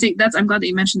 So I think I'm glad that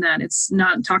you mentioned that. It's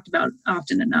not talked about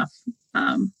often enough.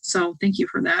 So thank you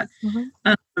for that.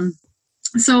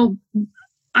 So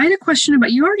I had a question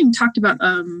about, you already talked about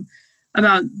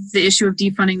the issue of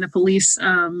defunding the police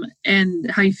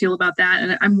and how you feel about that.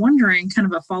 And I'm wondering, kind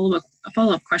of a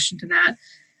follow-up question to that.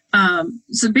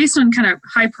 So based on kind of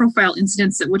high profile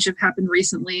incidents which have happened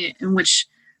recently in which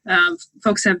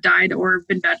folks have died or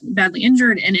been badly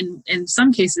injured, and in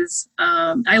some cases,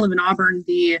 I live in Auburn,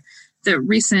 the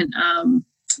recent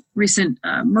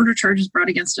murder charges brought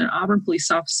against an Auburn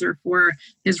police officer for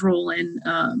his role in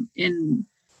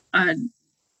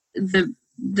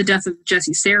the death of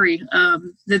Jesse Sari,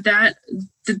 that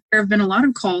there have been a lot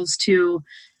of calls to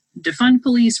defund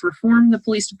police, reform the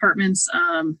police departments.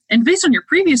 And based on your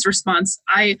previous response,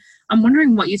 I'm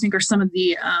wondering what you think are some of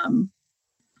the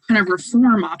kind of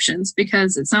reform options,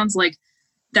 because it sounds like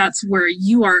that's where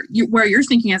where you're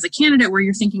thinking as a candidate, where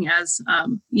you're thinking as,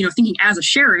 thinking as a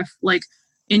sheriff, like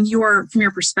from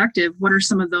your perspective, what are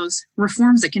some of those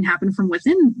reforms that can happen from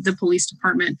within the police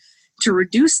department to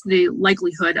reduce the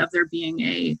likelihood of there being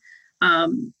a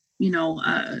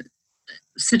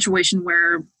situation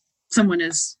where someone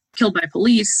is killed by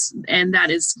police and that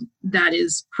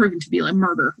is proven to be like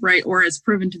murder, right? Or is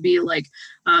proven to be like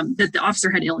that the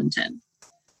officer had ill intent.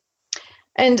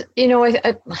 And,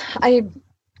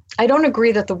 I don't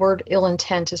agree that the word ill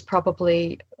intent is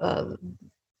probably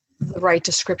the right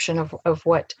description of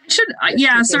what. I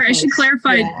should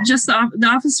clarify. Yeah. Just the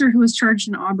officer who was charged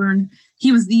in Auburn,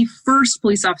 he was the first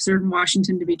police officer in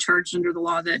Washington to be charged under the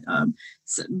law that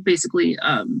basically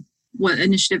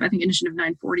initiative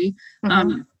 940,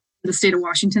 the state of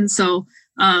Washington. So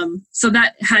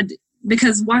that had,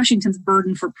 because Washington's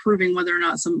burden for proving whether or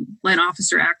not some land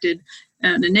officer acted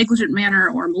in a negligent manner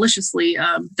or maliciously,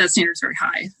 that standard is very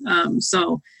high.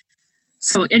 So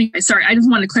anyway, sorry, I just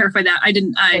wanted to clarify that. I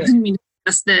didn't mean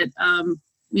to suggest that,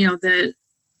 that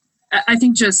I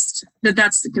think just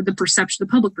that's the perception,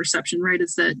 the public perception, right,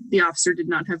 is that the officer did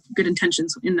not have good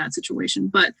intentions in that situation.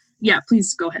 But yeah,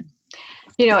 please go ahead.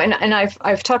 And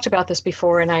I've talked about this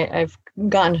before, and I've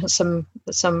gotten some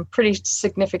pretty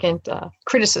significant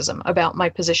criticism about my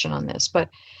position on this. But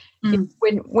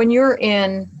when you're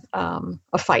in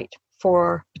a fight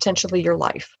for potentially your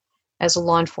life as a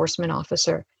law enforcement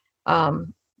officer,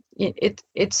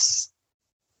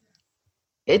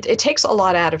 it takes a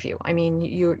lot out of you. I mean,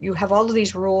 you have all of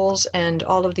these rules and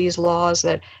all of these laws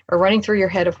that are running through your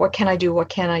head of what can I do? What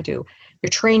can I do? Your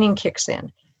training kicks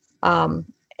in.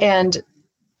 And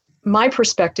my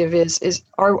perspective is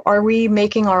are we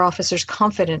making our officers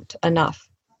confident enough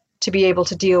to be able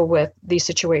to deal with these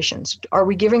situations? Are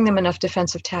we giving them enough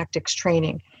defensive tactics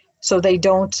training so they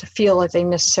don't feel like they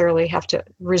necessarily have to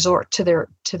resort to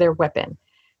their weapon?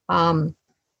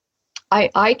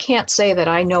 I can't say that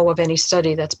I know of any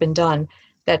study that's been done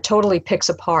that totally picks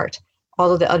apart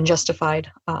all of the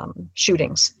unjustified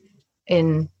shootings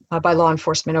by law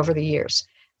enforcement over the years.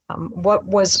 What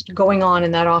was going on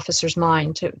in that officer's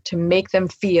mind to make them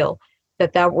feel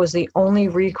that was the only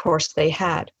recourse they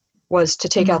had was to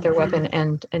take out their weapon.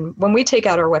 And when we take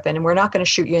out our weapon, and we're not going to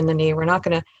shoot you in the knee, we're not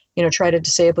going to try to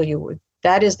disable you.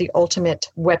 That is the ultimate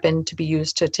weapon to be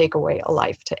used to take away a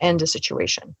life, to end a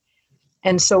situation.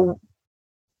 And so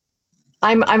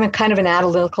I'm a kind of an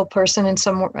analytical person in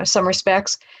some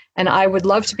respects, and I would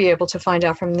love to be able to find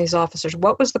out from these officers,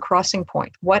 what was the crossing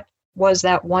point? What was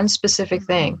that one specific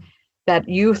thing that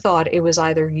you thought it was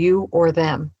either you or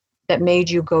them that made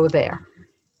you go there?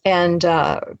 And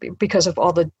because of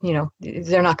all the,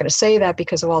 they're not going to say that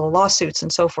because of all the lawsuits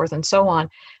and so forth and so on.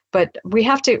 But we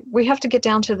have to get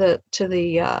down to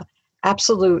the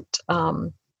absolute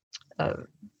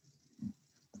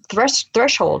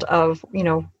threshold of,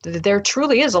 there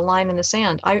truly is a line in the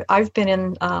sand. I've been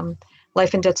in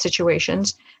life and death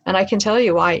situations, and I can tell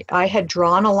you, I had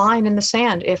drawn a line in the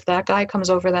sand. If that guy comes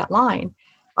over that line,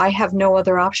 I have no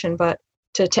other option but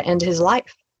to end his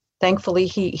life. Thankfully,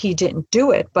 he didn't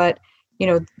do it, but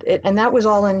and that was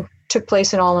took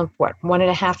place in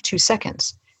 1.5, 2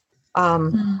 seconds.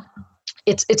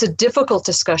 It's a difficult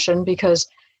discussion because,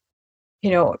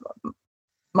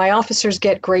 my officers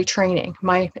get great training.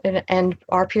 And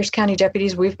our Pierce County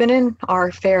deputies, we've been in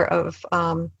our fair of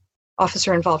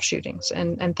officer-involved shootings,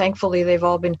 and thankfully they've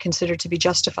all been considered to be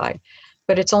justified.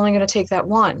 But it's only going to take that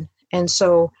one. And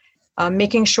so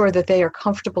making sure that they are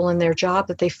comfortable in their job,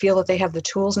 that they feel that they have the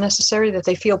tools necessary, that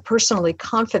they feel personally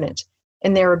confident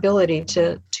in their ability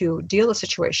to deal with a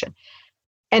situation,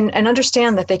 and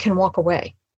understand that they can walk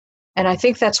away. And I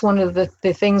think that's one of the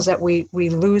things that we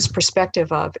lose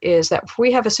perspective of, is that if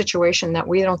we have a situation that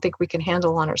we don't think we can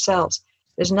handle on ourselves,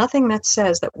 there's nothing that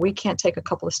says that we can't take a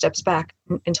couple of steps back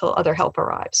until other help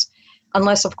arrives.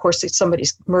 Unless, of course,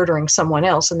 somebody's murdering someone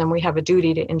else, and then we have a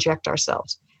duty to inject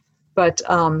ourselves. But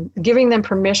giving them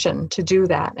permission to do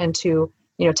that and to,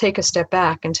 take a step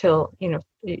back until,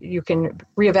 you can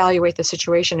reevaluate the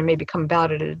situation and maybe come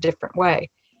about it in a different way.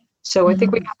 So I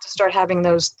think we have to start having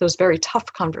those very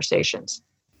tough conversations.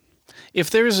 If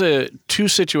there's two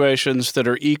situations that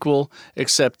are equal,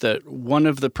 except that one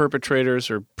of the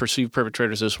perpetrators or perceived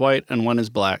perpetrators is white and one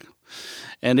is black,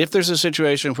 and if there's a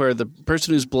situation where the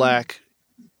person who's black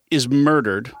is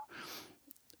murdered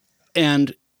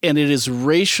and it is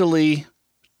racially,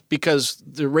 because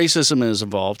the racism is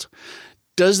involved,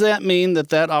 does that mean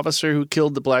that officer who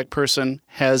killed the black person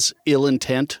has ill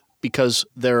intent because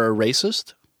they're a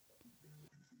racist?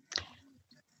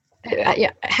 Yeah.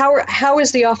 How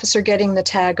is the officer getting the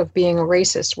tag of being a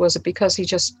racist? Was it because he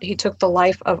took the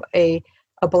life of a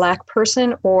black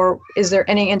person, or is there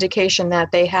any indication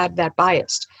that they had that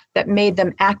bias that made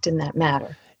them act in that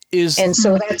manner? And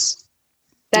so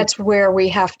that's where we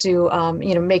have to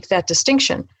make that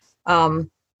distinction.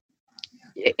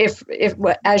 If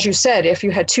as you said, if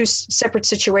you had two separate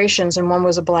situations and one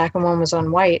was a black and one was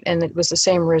on white, and it was the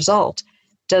same result,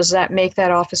 does that make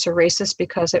that officer racist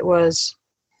because it was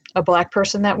a black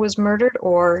person that was murdered,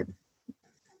 or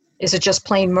is it just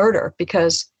plain murder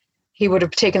because he would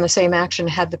have taken the same action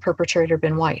had the perpetrator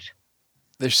been white?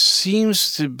 there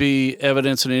seems to be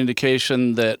evidence and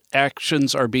indication that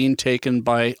actions are being taken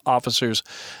by officers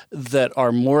that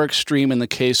are more extreme in the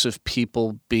case of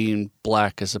people being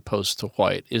black as opposed to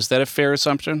white. Is that a fair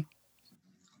assumption?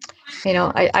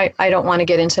 I don't want to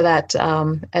get into that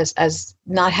as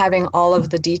not having all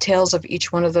of the details of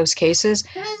each one of those cases.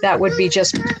 That would be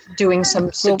just doing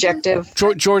some subjective.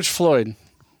 George Floyd.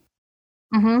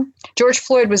 Mm-hmm. George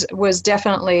Floyd was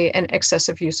definitely an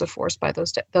excessive use of force by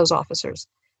those officers,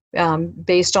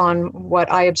 based on what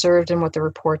I observed and what the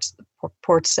reports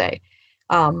say.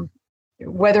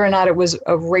 Whether or not it was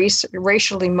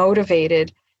racially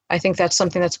motivated, I think that's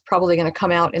something that's probably going to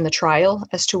come out in the trial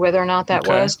as to whether or not that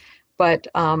was. But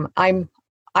I'm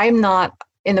not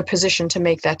in a position to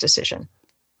make that decision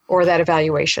or that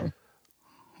evaluation.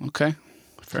 Okay,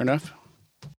 fair enough.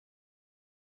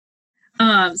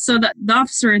 So the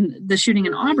officer in the shooting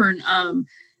in Auburn,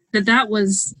 that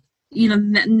was,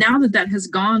 now that has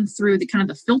gone through the kind of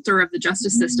the filter of the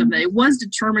justice system, that it was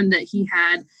determined that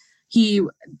he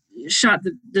shot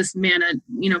this man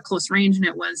at, close range, and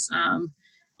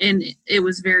it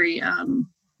was very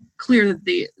clear that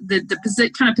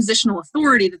the kind of positional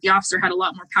authority, that the officer had a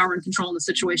lot more power and control in the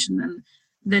situation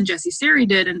than Jesse Sari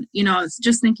did. And, I was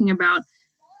just thinking about,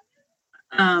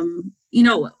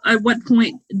 at what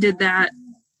point did that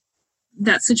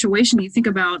situation, you think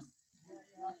about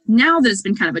now that it's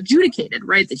been kind of adjudicated,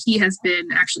 right, that he has been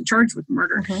actually charged with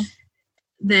murder,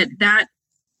 that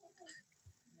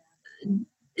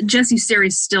Jesse Sari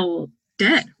is still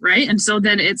dead, right? And so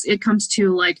then it comes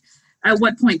to, like, at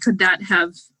what point could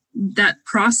that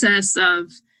process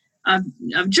of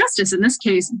justice in this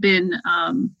case been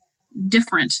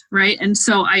different, right? And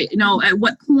so at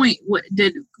what point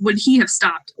would he have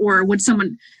stopped, or would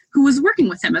someone who was working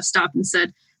with him have stopped and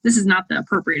said, this is not the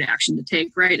appropriate action to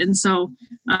take, right? And so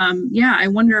I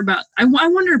wonder about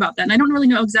that, and I don't really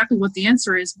know exactly what the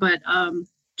answer is, but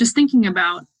just thinking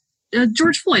about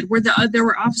George Floyd, where there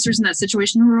were officers in that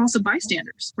situation who were also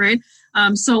bystanders, right?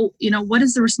 So what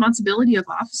is the responsibility of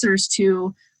officers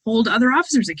to hold other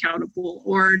officers accountable,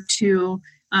 or to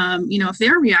if they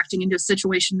are reacting into a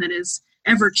situation that is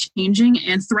ever changing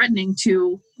and threatening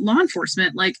to law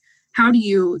enforcement, like, how do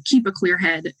you keep a clear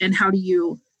head, and how do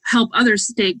you help others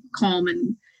stay calm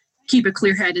and keep a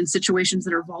clear head in situations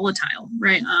that are volatile,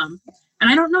 right? And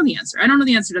I don't know the answer. I don't know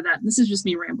the answer to that. This is just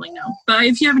me rambling now. But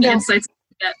if you have any insights,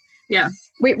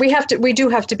 we do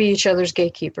have to be each other's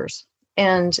gatekeepers.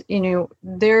 And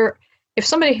if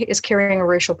somebody is carrying a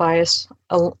racial bias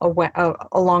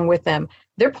along with them,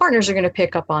 their partners are going to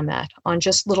pick up on that, on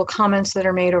just little comments that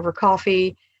are made over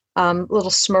coffee, little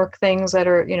smirk things that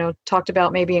are, talked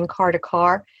about maybe in car to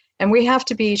car. And we have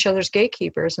to be each other's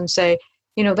gatekeepers and say,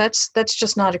 that's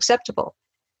just not acceptable.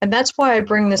 And that's why I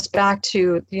bring this back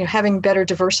to having better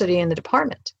diversity in the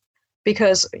department,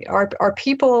 because are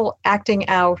people acting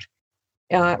out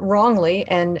wrongly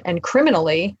and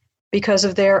criminally because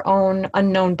of their own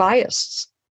unknown bias,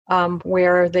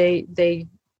 where they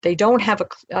don't have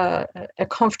a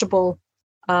comfortable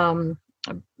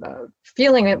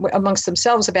feeling amongst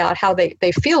themselves about how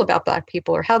they feel about Black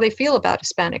people, or how they feel about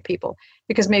Hispanic people,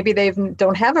 because maybe they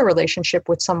don't have a relationship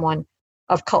with someone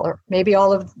of color. Maybe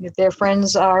all of their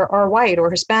friends are white or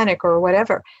Hispanic or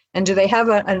whatever. And do they have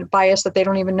a bias that they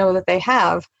don't even know that they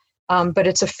have, but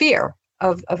it's a fear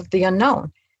of the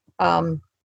unknown?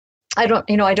 I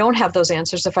don't have those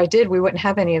answers. If I did, we wouldn't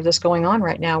have any of this going on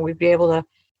right now. We'd be able to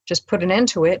just put an end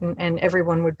to it, and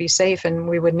everyone would be safe, and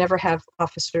we would never have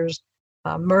officers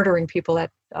murdering people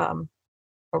that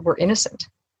were innocent.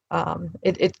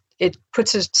 It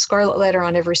puts a scarlet letter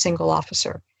on every single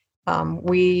officer.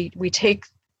 We take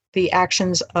the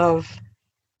actions of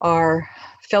our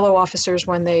fellow officers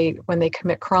when they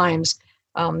commit crimes.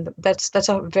 That's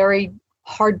a very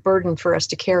hard burden for us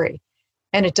to carry,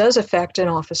 and it does affect an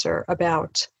officer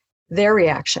about their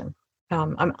reaction.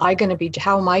 How am I going to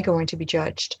be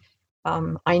judged?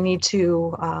 I need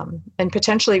to, and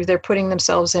potentially they're putting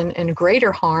themselves in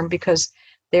greater harm, because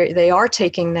they are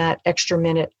taking that extra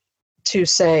minute to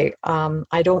say,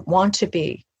 I don't want to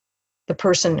be the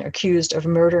person accused of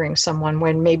murdering someone,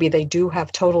 when maybe they do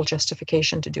have total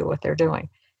justification to do what they're doing.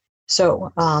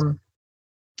 So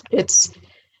it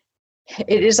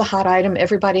is a hot item.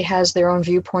 Everybody has their own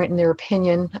viewpoint and their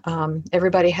opinion.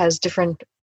 Everybody has different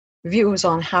views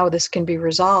on how this can be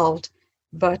resolved,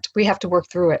 but we have to work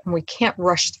through it, and we can't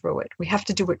rush through it. We have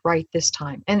to do it right this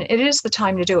time. And it is the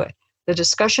time to do it. The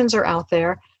discussions are out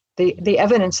there. The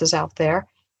evidence is out there.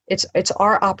 It's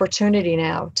our opportunity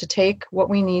now to take what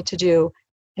we need to do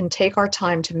and take our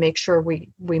time to make sure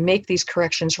we make these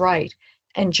corrections right,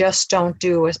 and just don't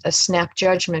do a snap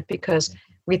judgment because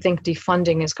we think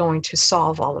defunding is going to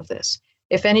solve all of this.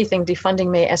 If anything, defunding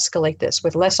may escalate this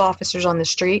with less officers on the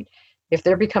street. If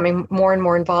they're becoming more and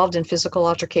more involved in physical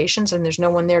altercations and there's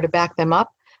no one there to back them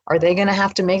up, are they going to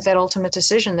have to make that ultimate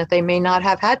decision that they may not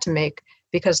have had to make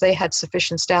because they had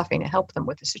sufficient staffing to help them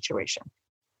with the situation?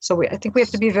 So I think we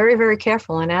have to be very, very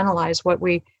careful and analyze what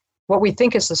we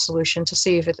think is the solution to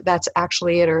see if that's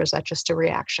actually it, or is that just a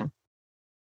reaction.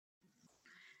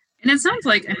 And it sounds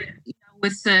like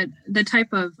with the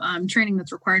type of training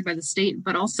that's required by the state,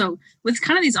 but also with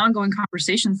kind of these ongoing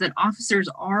conversations that officers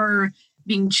are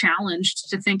being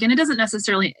challenged to think, and it doesn't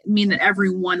necessarily mean that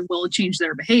everyone will change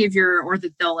their behavior or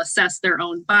that they'll assess their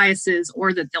own biases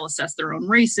or that they'll assess their own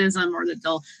racism or that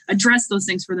they'll address those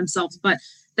things for themselves, but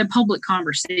the public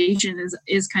conversation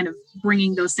is kind of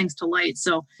bringing those things to light.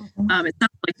 So it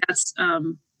sounds like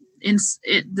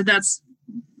that's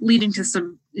leading to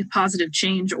some positive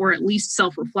change, or at least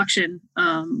self-reflection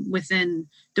within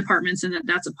departments, and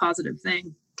that's a positive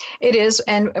thing. It is,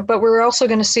 but we're also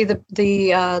going to see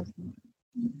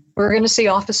we're going to see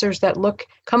officers that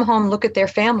come home, look at their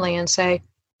family and say,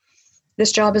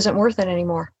 this job isn't worth it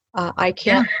anymore. I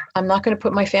can't, I'm not going to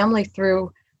put my family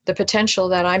through the potential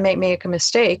that I may make a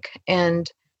mistake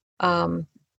and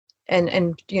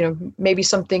maybe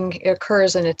something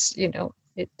occurs and it's,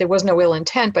 there was no ill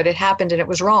intent, but it happened and it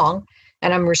was wrong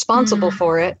and I'm responsible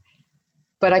for it,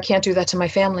 but I can't do that to my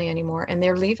family anymore. And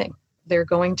they're leaving, they're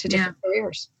going to different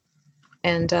careers.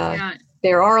 And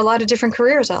there are a lot of different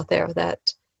careers out there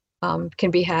that can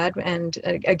be had. And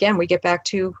again, we get back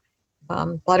to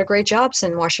a lot of great jobs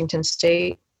in Washington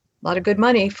State, a lot of good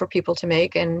money for people to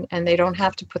make, and they don't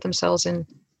have to put themselves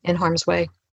in harm's way.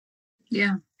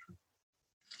 Yeah.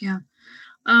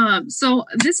 So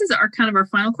this is our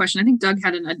final question. I think Doug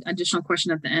had an additional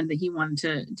question at the end that he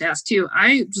wanted to ask too.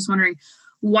 I just wondering,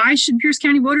 why should Pierce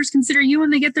County voters consider you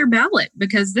when they get their ballot?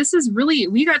 Because this is really,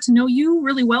 we got to know you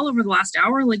really well over the last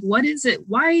hour. Like, what is it?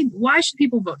 Why should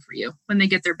people vote for you when they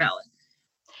get their ballot?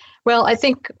 Well,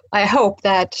 I hope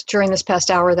that during this past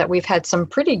hour that we've had some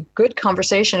pretty good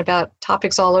conversation about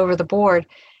topics all over the board,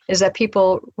 is that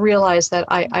people realize that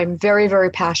I'm very,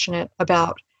 very passionate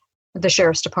about the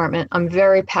Sheriff's Department. I'm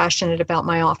very passionate about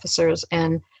my officers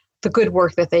and the good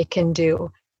work that they can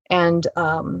do. And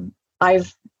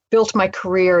I've built my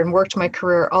career and worked my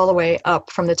career all the way up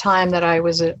from the time that I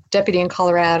was a deputy in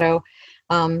Colorado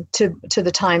to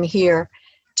the time here,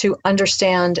 to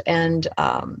understand and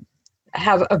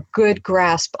have a good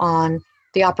grasp on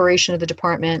the operation of the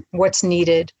department, what's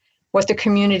needed, what the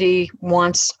community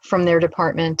wants from their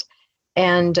department.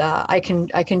 And I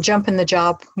can jump in the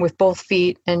job with both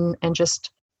feet and just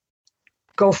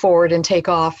go forward and take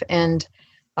off and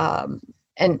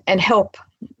help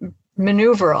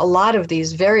maneuver a lot of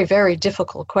these very, very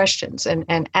difficult questions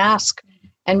and ask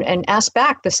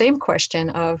back the same question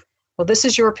of, well, this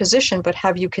is your position, but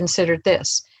have you considered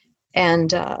this?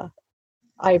 And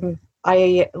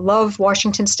I love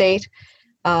Washington State.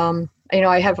 We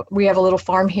have a little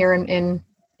farm here in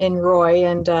Roy,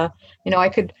 and I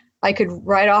could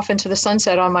ride off into the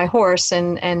sunset on my horse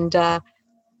and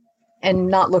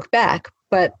not look back,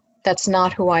 but that's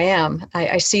not who I am.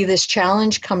 I see this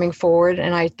challenge coming forward,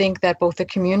 and I think that both the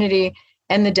community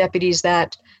and the deputies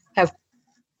that have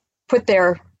put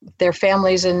their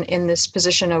families in this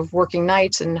position of working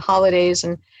nights and holidays,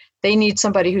 and they need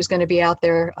somebody who's going to be out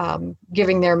there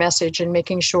giving their message and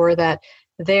making sure that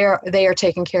they are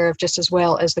taken care of just as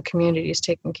well as the community is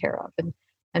taken care of.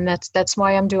 And that's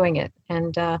why I'm doing it.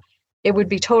 And it would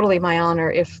be totally my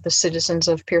honor if the citizens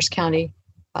of Pierce County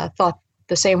thought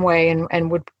the same way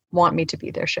and would want me to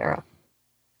be their sheriff.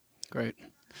 Great.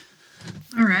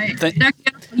 All right.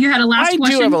 You had a last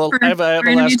question? I have a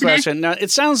last question. Now,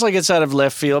 it sounds like it's out of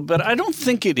left field, but I don't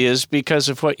think it is because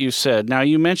of what you said. Now,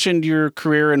 you mentioned your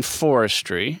career in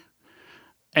forestry,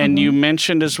 and you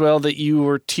mentioned as well that you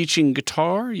were teaching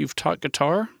guitar. You've taught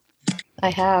guitar? I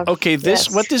have. Okay,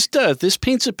 what this does, this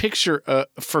paints a picture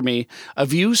for me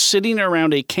of you sitting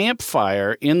around a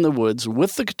campfire in the woods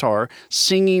with the guitar,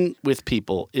 singing with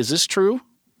people. Is this true?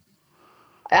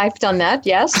 I've done that,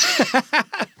 yes.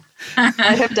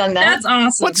 I have done that. That's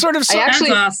awesome. What sort of song? That's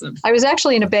awesome. I was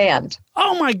actually in a band.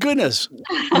 Oh, my goodness.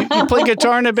 You play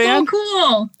guitar in a band?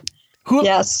 So cool.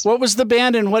 Yes. What was the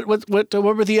band, and what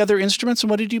were the other instruments, and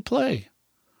what did you play?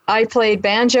 I played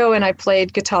banjo and I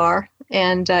played guitar,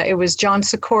 and it was John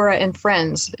Sikora and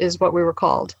Friends is what we were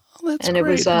called. Oh, that's and great.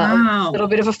 It was a little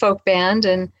bit of a folk band,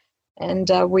 and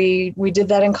we did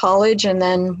that in college, and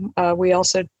then we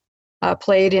also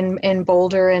played in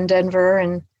Boulder and Denver,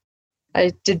 and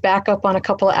I did backup on a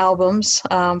couple of albums,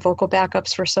 vocal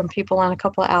backups for some people on a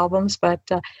couple of albums, but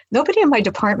nobody in my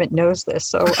department knows this,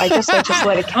 so I guess I just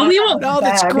let it come. We won't. No,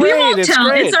 that's great. We won't it's tell.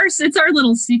 Great. It's our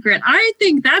little secret. I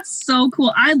think that's so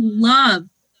cool. I love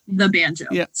the banjo.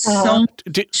 Yeah. So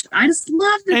I just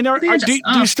love the banjo.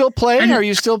 Do you still play? Are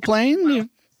you still playing? Do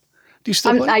you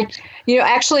still play?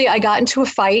 Actually, I got into a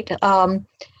fight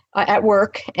at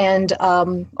work, and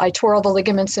I tore all the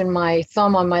ligaments in my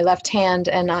thumb on my left hand,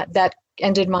 and that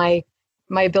ended my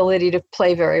ability to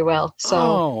play very well. So,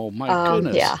 oh my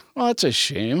goodness! Yeah. Well, that's a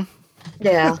shame.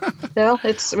 Yeah. Well,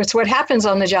 it's what happens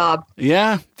on the job.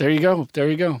 Yeah. There you go.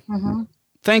 Mm-hmm.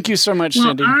 Thank you so much,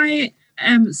 Cindy. I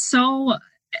am so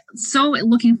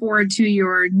looking forward to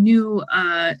your new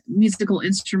musical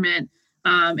instrument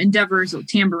endeavors, with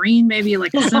tambourine, maybe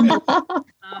like a cymbal.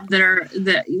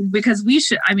 Because we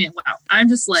should. I mean, wow! I'm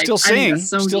just like still sing. I've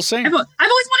always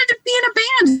wanted to be in a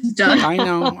band, Doug.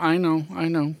 I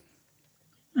know.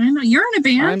 You're in a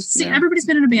band. Everybody's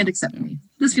been in a band except me.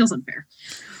 This feels unfair.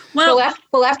 Well,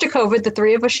 after COVID, the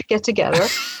three of us should get together,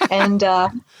 and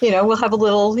we'll have a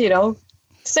little,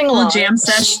 sing along, jam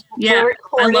session. Yeah,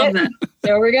 I love that.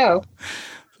 There we go.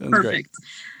 Sounds perfect. Great.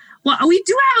 Well, we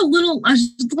do have a little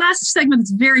last segment that's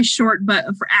very short, but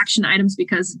for action items,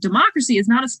 because democracy is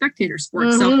not a spectator sport.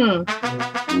 Mm-hmm.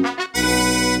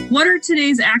 So what are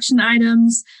today's action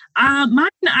items? Mine,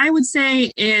 I would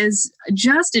say, is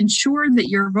just ensure that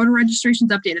your voter registration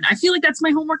is updated. I feel like that's my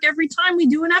homework every time we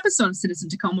do an episode of Citizen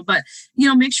Tacoma, but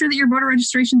make sure that your voter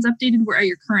registration is updated at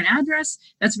your current address.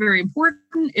 That's very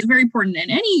important. It's very important in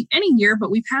any year,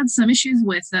 but we've had some issues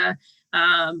with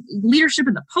leadership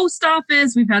in the post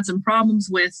office. We've had some problems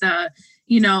with, kind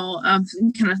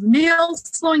of mail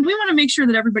slowing. We want to make sure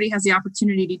that everybody has the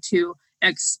opportunity to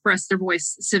express their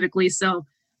voice civically. So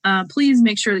please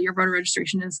make sure that your voter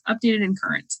registration is updated and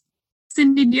current.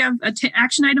 Cindy, do you have an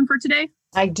action item for today?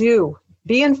 I do.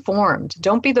 Be informed.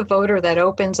 Don't be the voter that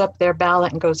opens up their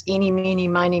ballot and goes, eeny, meeny,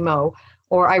 miny, mo,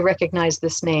 or I recognize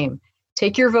this name.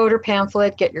 Take your voter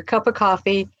pamphlet, get your cup of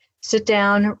coffee, sit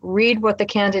down, read what the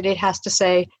candidate has to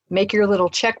say, make your little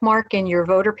check mark in your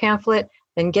voter pamphlet,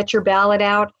 then get your ballot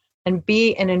out and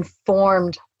be an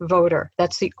informed voter.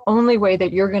 That's the only way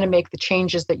that you're going to make the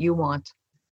changes that you want.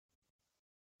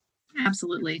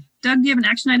 Absolutely. Doug, do you have an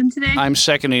action item today? I'm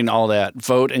seconding all that.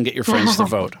 Vote and get your friends to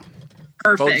vote.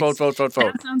 Perfect. Vote.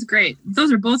 That sounds great.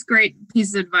 Those are both great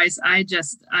pieces of advice. I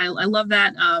love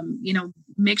that.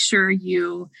 Make sure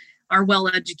you are well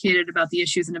educated about the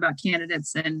issues and about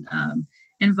candidates, and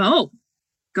vote.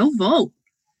 Go vote.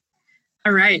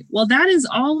 All right. Well, that is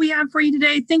all we have for you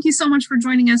today. Thank you so much for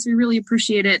joining us. We really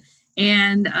appreciate it.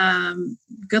 And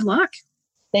good luck.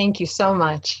 Thank you so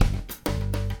much.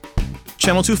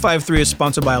 Channel 253 is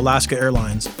sponsored by Alaska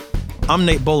Airlines. I'm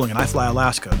Nate Bowling, and I fly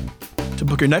Alaska. To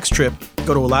book your next trip,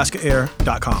 go to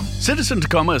alaskaair.com. Citizen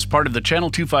Tacoma is part of the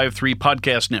Channel 253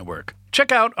 podcast network.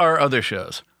 Check out our other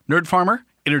shows: Nerd Farmer,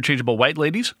 Interchangeable White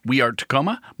Ladies, We Are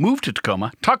Tacoma, Move to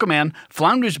Tacoma, Taco Man,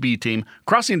 Flounders B Team,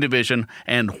 Crossing Division,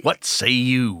 and What Say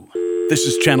You? This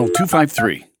is Channel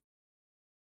 253.